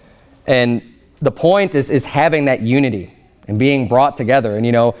 And the point is having that unity and being brought together. And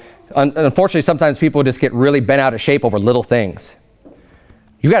unfortunately, sometimes people just get really bent out of shape over little things.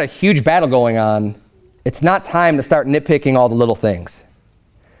 You've got a huge battle going on. It's not time to start nitpicking all the little things.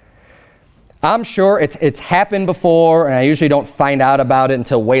 I'm sure it's happened before, and I usually don't find out about it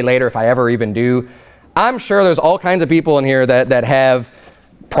until way later if I ever even do. I'm sure there's all kinds of people in here that have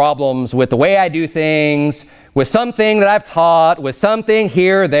problems with the way I do things, with something that I've taught, with something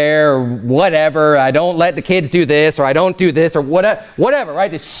here, there, or whatever. I don't let the kids do this, or I don't do this, or whatever, right?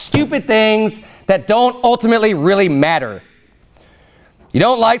 These stupid things that don't ultimately really matter. You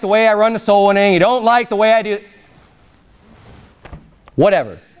don't like the way I run the soul winning. You don't like the way I do.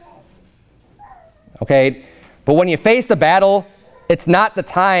 Whatever. Okay? But when you face the battle, it's not the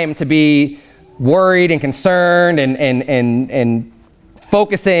time to be worried and concerned and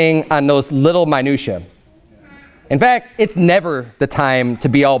focusing on those little minutia. In fact, it's never the time to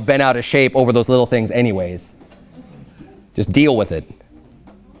be all bent out of shape over those little things anyways. Just deal with it.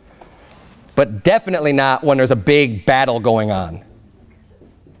 But definitely not when there's a big battle going on.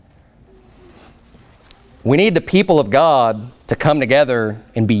 We need the people of God to come together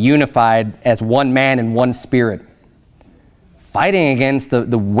and be unified as one man and one spirit, fighting against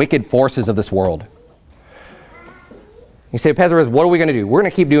the wicked forces of this world. You say, Pastor Rose, what are we going to do? We're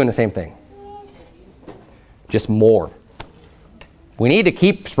going to keep doing the same thing. Just more. We need to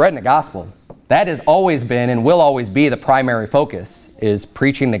keep spreading the gospel. That has always been and will always be the primary focus, is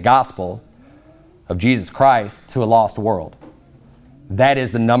preaching the gospel of Jesus Christ to a lost world. That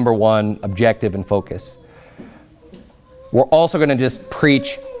is the number one objective and focus. We're also going to just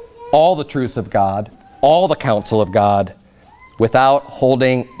preach all the truths of God, all the counsel of God, without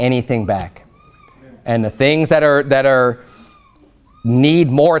holding anything back. And the things that need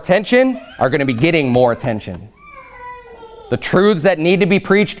more attention are going to be getting more attention. The truths that need to be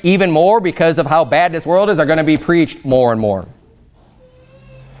preached even more because of how bad this world is are going to be preached more and more.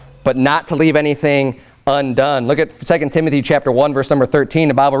 But not to leave anything undone. Look at 2 Timothy chapter 1, verse number 13.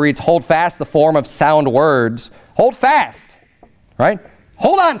 The Bible reads, hold fast the form of sound words. Hold fast, right?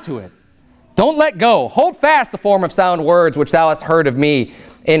 Hold on to it. Don't let go. Hold fast the form of sound words which thou hast heard of me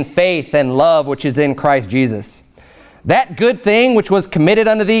in faith and love which is in Christ Jesus. That good thing which was committed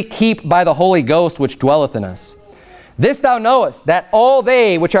unto thee, keep by the Holy Ghost which dwelleth in us. This thou knowest, that all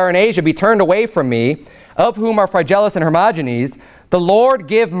they which are in Asia be turned away from me, of whom are Phygellus and Hermogenes. The Lord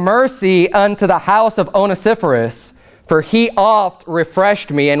give mercy unto the house of Onesiphorus, for he oft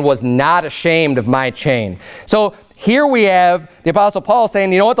refreshed me and was not ashamed of my chain. So here we have the Apostle Paul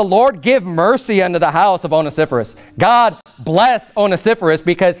saying, you know what, the Lord give mercy unto the house of Onesiphorus. God bless Onesiphorus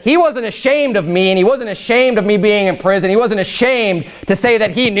because he wasn't ashamed of me and he wasn't ashamed of me being in prison. He wasn't ashamed to say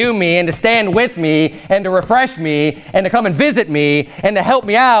that he knew me and to stand with me and to refresh me and to come and visit me and to help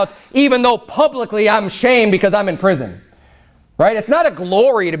me out, even though publicly I'm ashamed because I'm in prison. Right? It's not a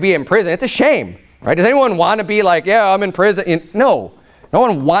glory to be in prison. It's a shame. Right? Does anyone want to be like, yeah, I'm in prison? No. No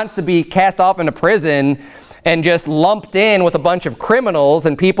one wants to be cast off into prison and just lumped in with a bunch of criminals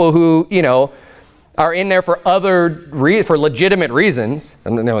and people who, are in there for for legitimate reasons.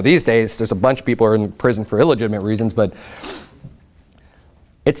 And these days, there's a bunch of people who are in prison for illegitimate reasons, but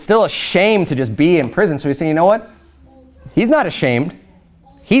it's still a shame to just be in prison. So he's saying, you know what? He's not ashamed.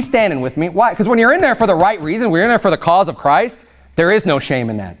 He's standing with me. Why? Because when you're in there for the right reason, when you're in there for the cause of Christ, there is no shame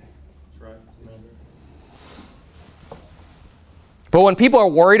in that. That's right. But when people are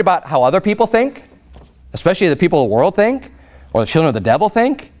worried about how other people think, especially the people of the world think, or the children of the devil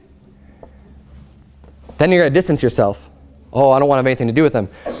think, then you're going to distance yourself. Oh, I don't want to have anything to do with them.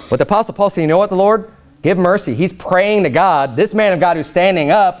 But the Apostle Paul said, you know what, the Lord? Give mercy. He's praying to God. This man of God who's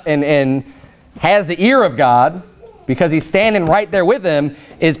standing up and has the ear of God, because he's standing right there with him,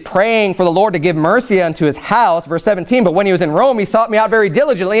 is praying for the Lord to give mercy unto his house. Verse 17, but when he was in Rome, he sought me out very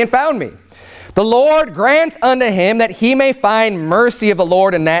diligently and found me. The Lord grant unto him that he may find mercy of the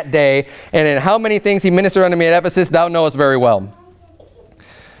Lord in that day. And in how many things he ministered unto me at Ephesus, thou knowest very well.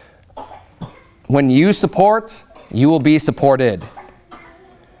 When you support, you will be supported.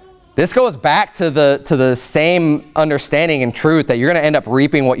 This goes back to the same understanding and truth that you're going to end up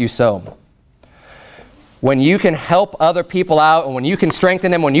reaping what you sow. When you can help other people out, and when you can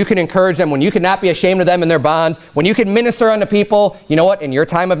strengthen them, when you can encourage them, when you can not be ashamed of them in their bonds, when you can minister unto people, you know what? In your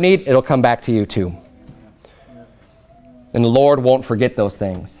time of need, it'll come back to you too. And the Lord won't forget those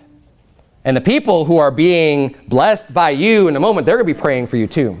things. And the people who are being blessed by you in a moment, they're going to be praying for you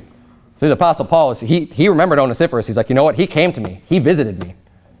too. So the Apostle Paul, he remembered Onesiphorus. He's like, you know what? He came to me. He visited me.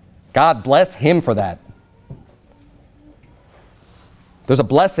 God bless him for that. There's a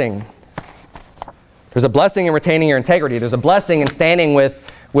blessing. There's a blessing in retaining your integrity. There's a blessing in standing with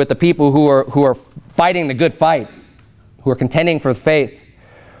the people who are fighting the good fight, who are contending for faith.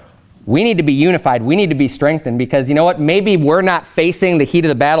 We need to be unified. We need to be strengthened, because you know what? Maybe we're not facing the heat of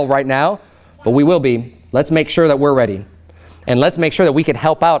the battle right now, but we will be. Let's make sure that we're ready. And let's make sure that we can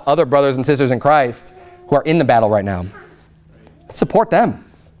help out other brothers and sisters in Christ who are in the battle right now. Support them.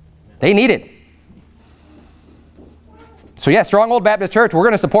 They need it. So yeah, Stronghold Baptist Church, we're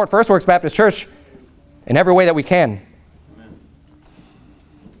going to support First Works Baptist Church in every way that we can.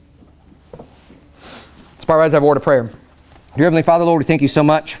 Let's bow our heads, have a word of prayer. Dear Heavenly Father, Lord, we thank you so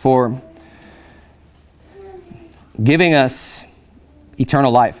much for giving us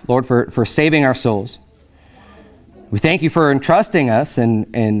eternal life. Lord, for saving our souls. We thank you for entrusting us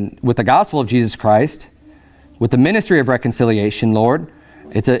and with the gospel of Jesus Christ, with the ministry of reconciliation, Lord.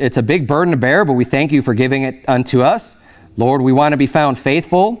 It's a big burden to bear, but we thank you for giving it unto us. Lord, we want to be found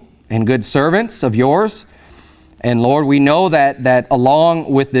faithful and good servants of yours. And Lord, we know that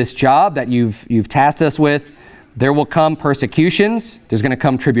along with this job that you've tasked us with, there will come persecutions. There's going to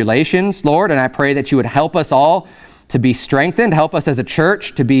come tribulations, Lord. And I pray that you would help us all to be strengthened. Help us as a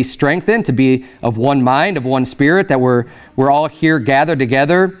church to be strengthened, to be of one mind, of one spirit, that we're all here gathered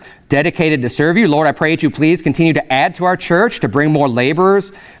together, dedicated to serve you. Lord, I pray that you please continue to add to our church, to bring more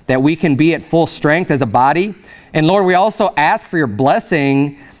laborers, that we can be at full strength as a body. And Lord, we also ask for your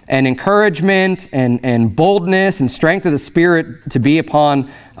blessing and encouragement and boldness and strength of the Spirit to be upon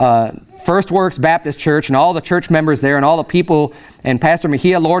First Works Baptist Church and all the church members there and all the people and Pastor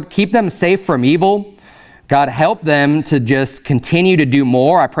Mejia. Lord, keep them safe from evil. God, help them to just continue to do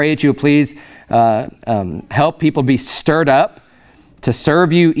more. I pray that you please help people be stirred up to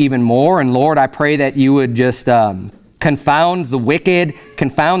serve you even more. And Lord, I pray that you would just confound the wicked,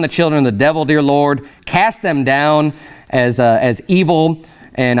 confound the children of the devil, dear Lord. Cast them down as evil.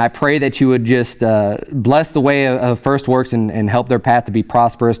 And I pray that you would just bless the way of First Works and help their path to be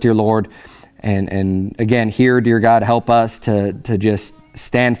prosperous, dear Lord. And again, here, dear God, help us to just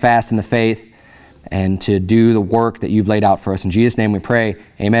stand fast in the faith and to do the work that you've laid out for us. In Jesus' name we pray,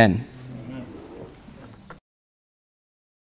 amen.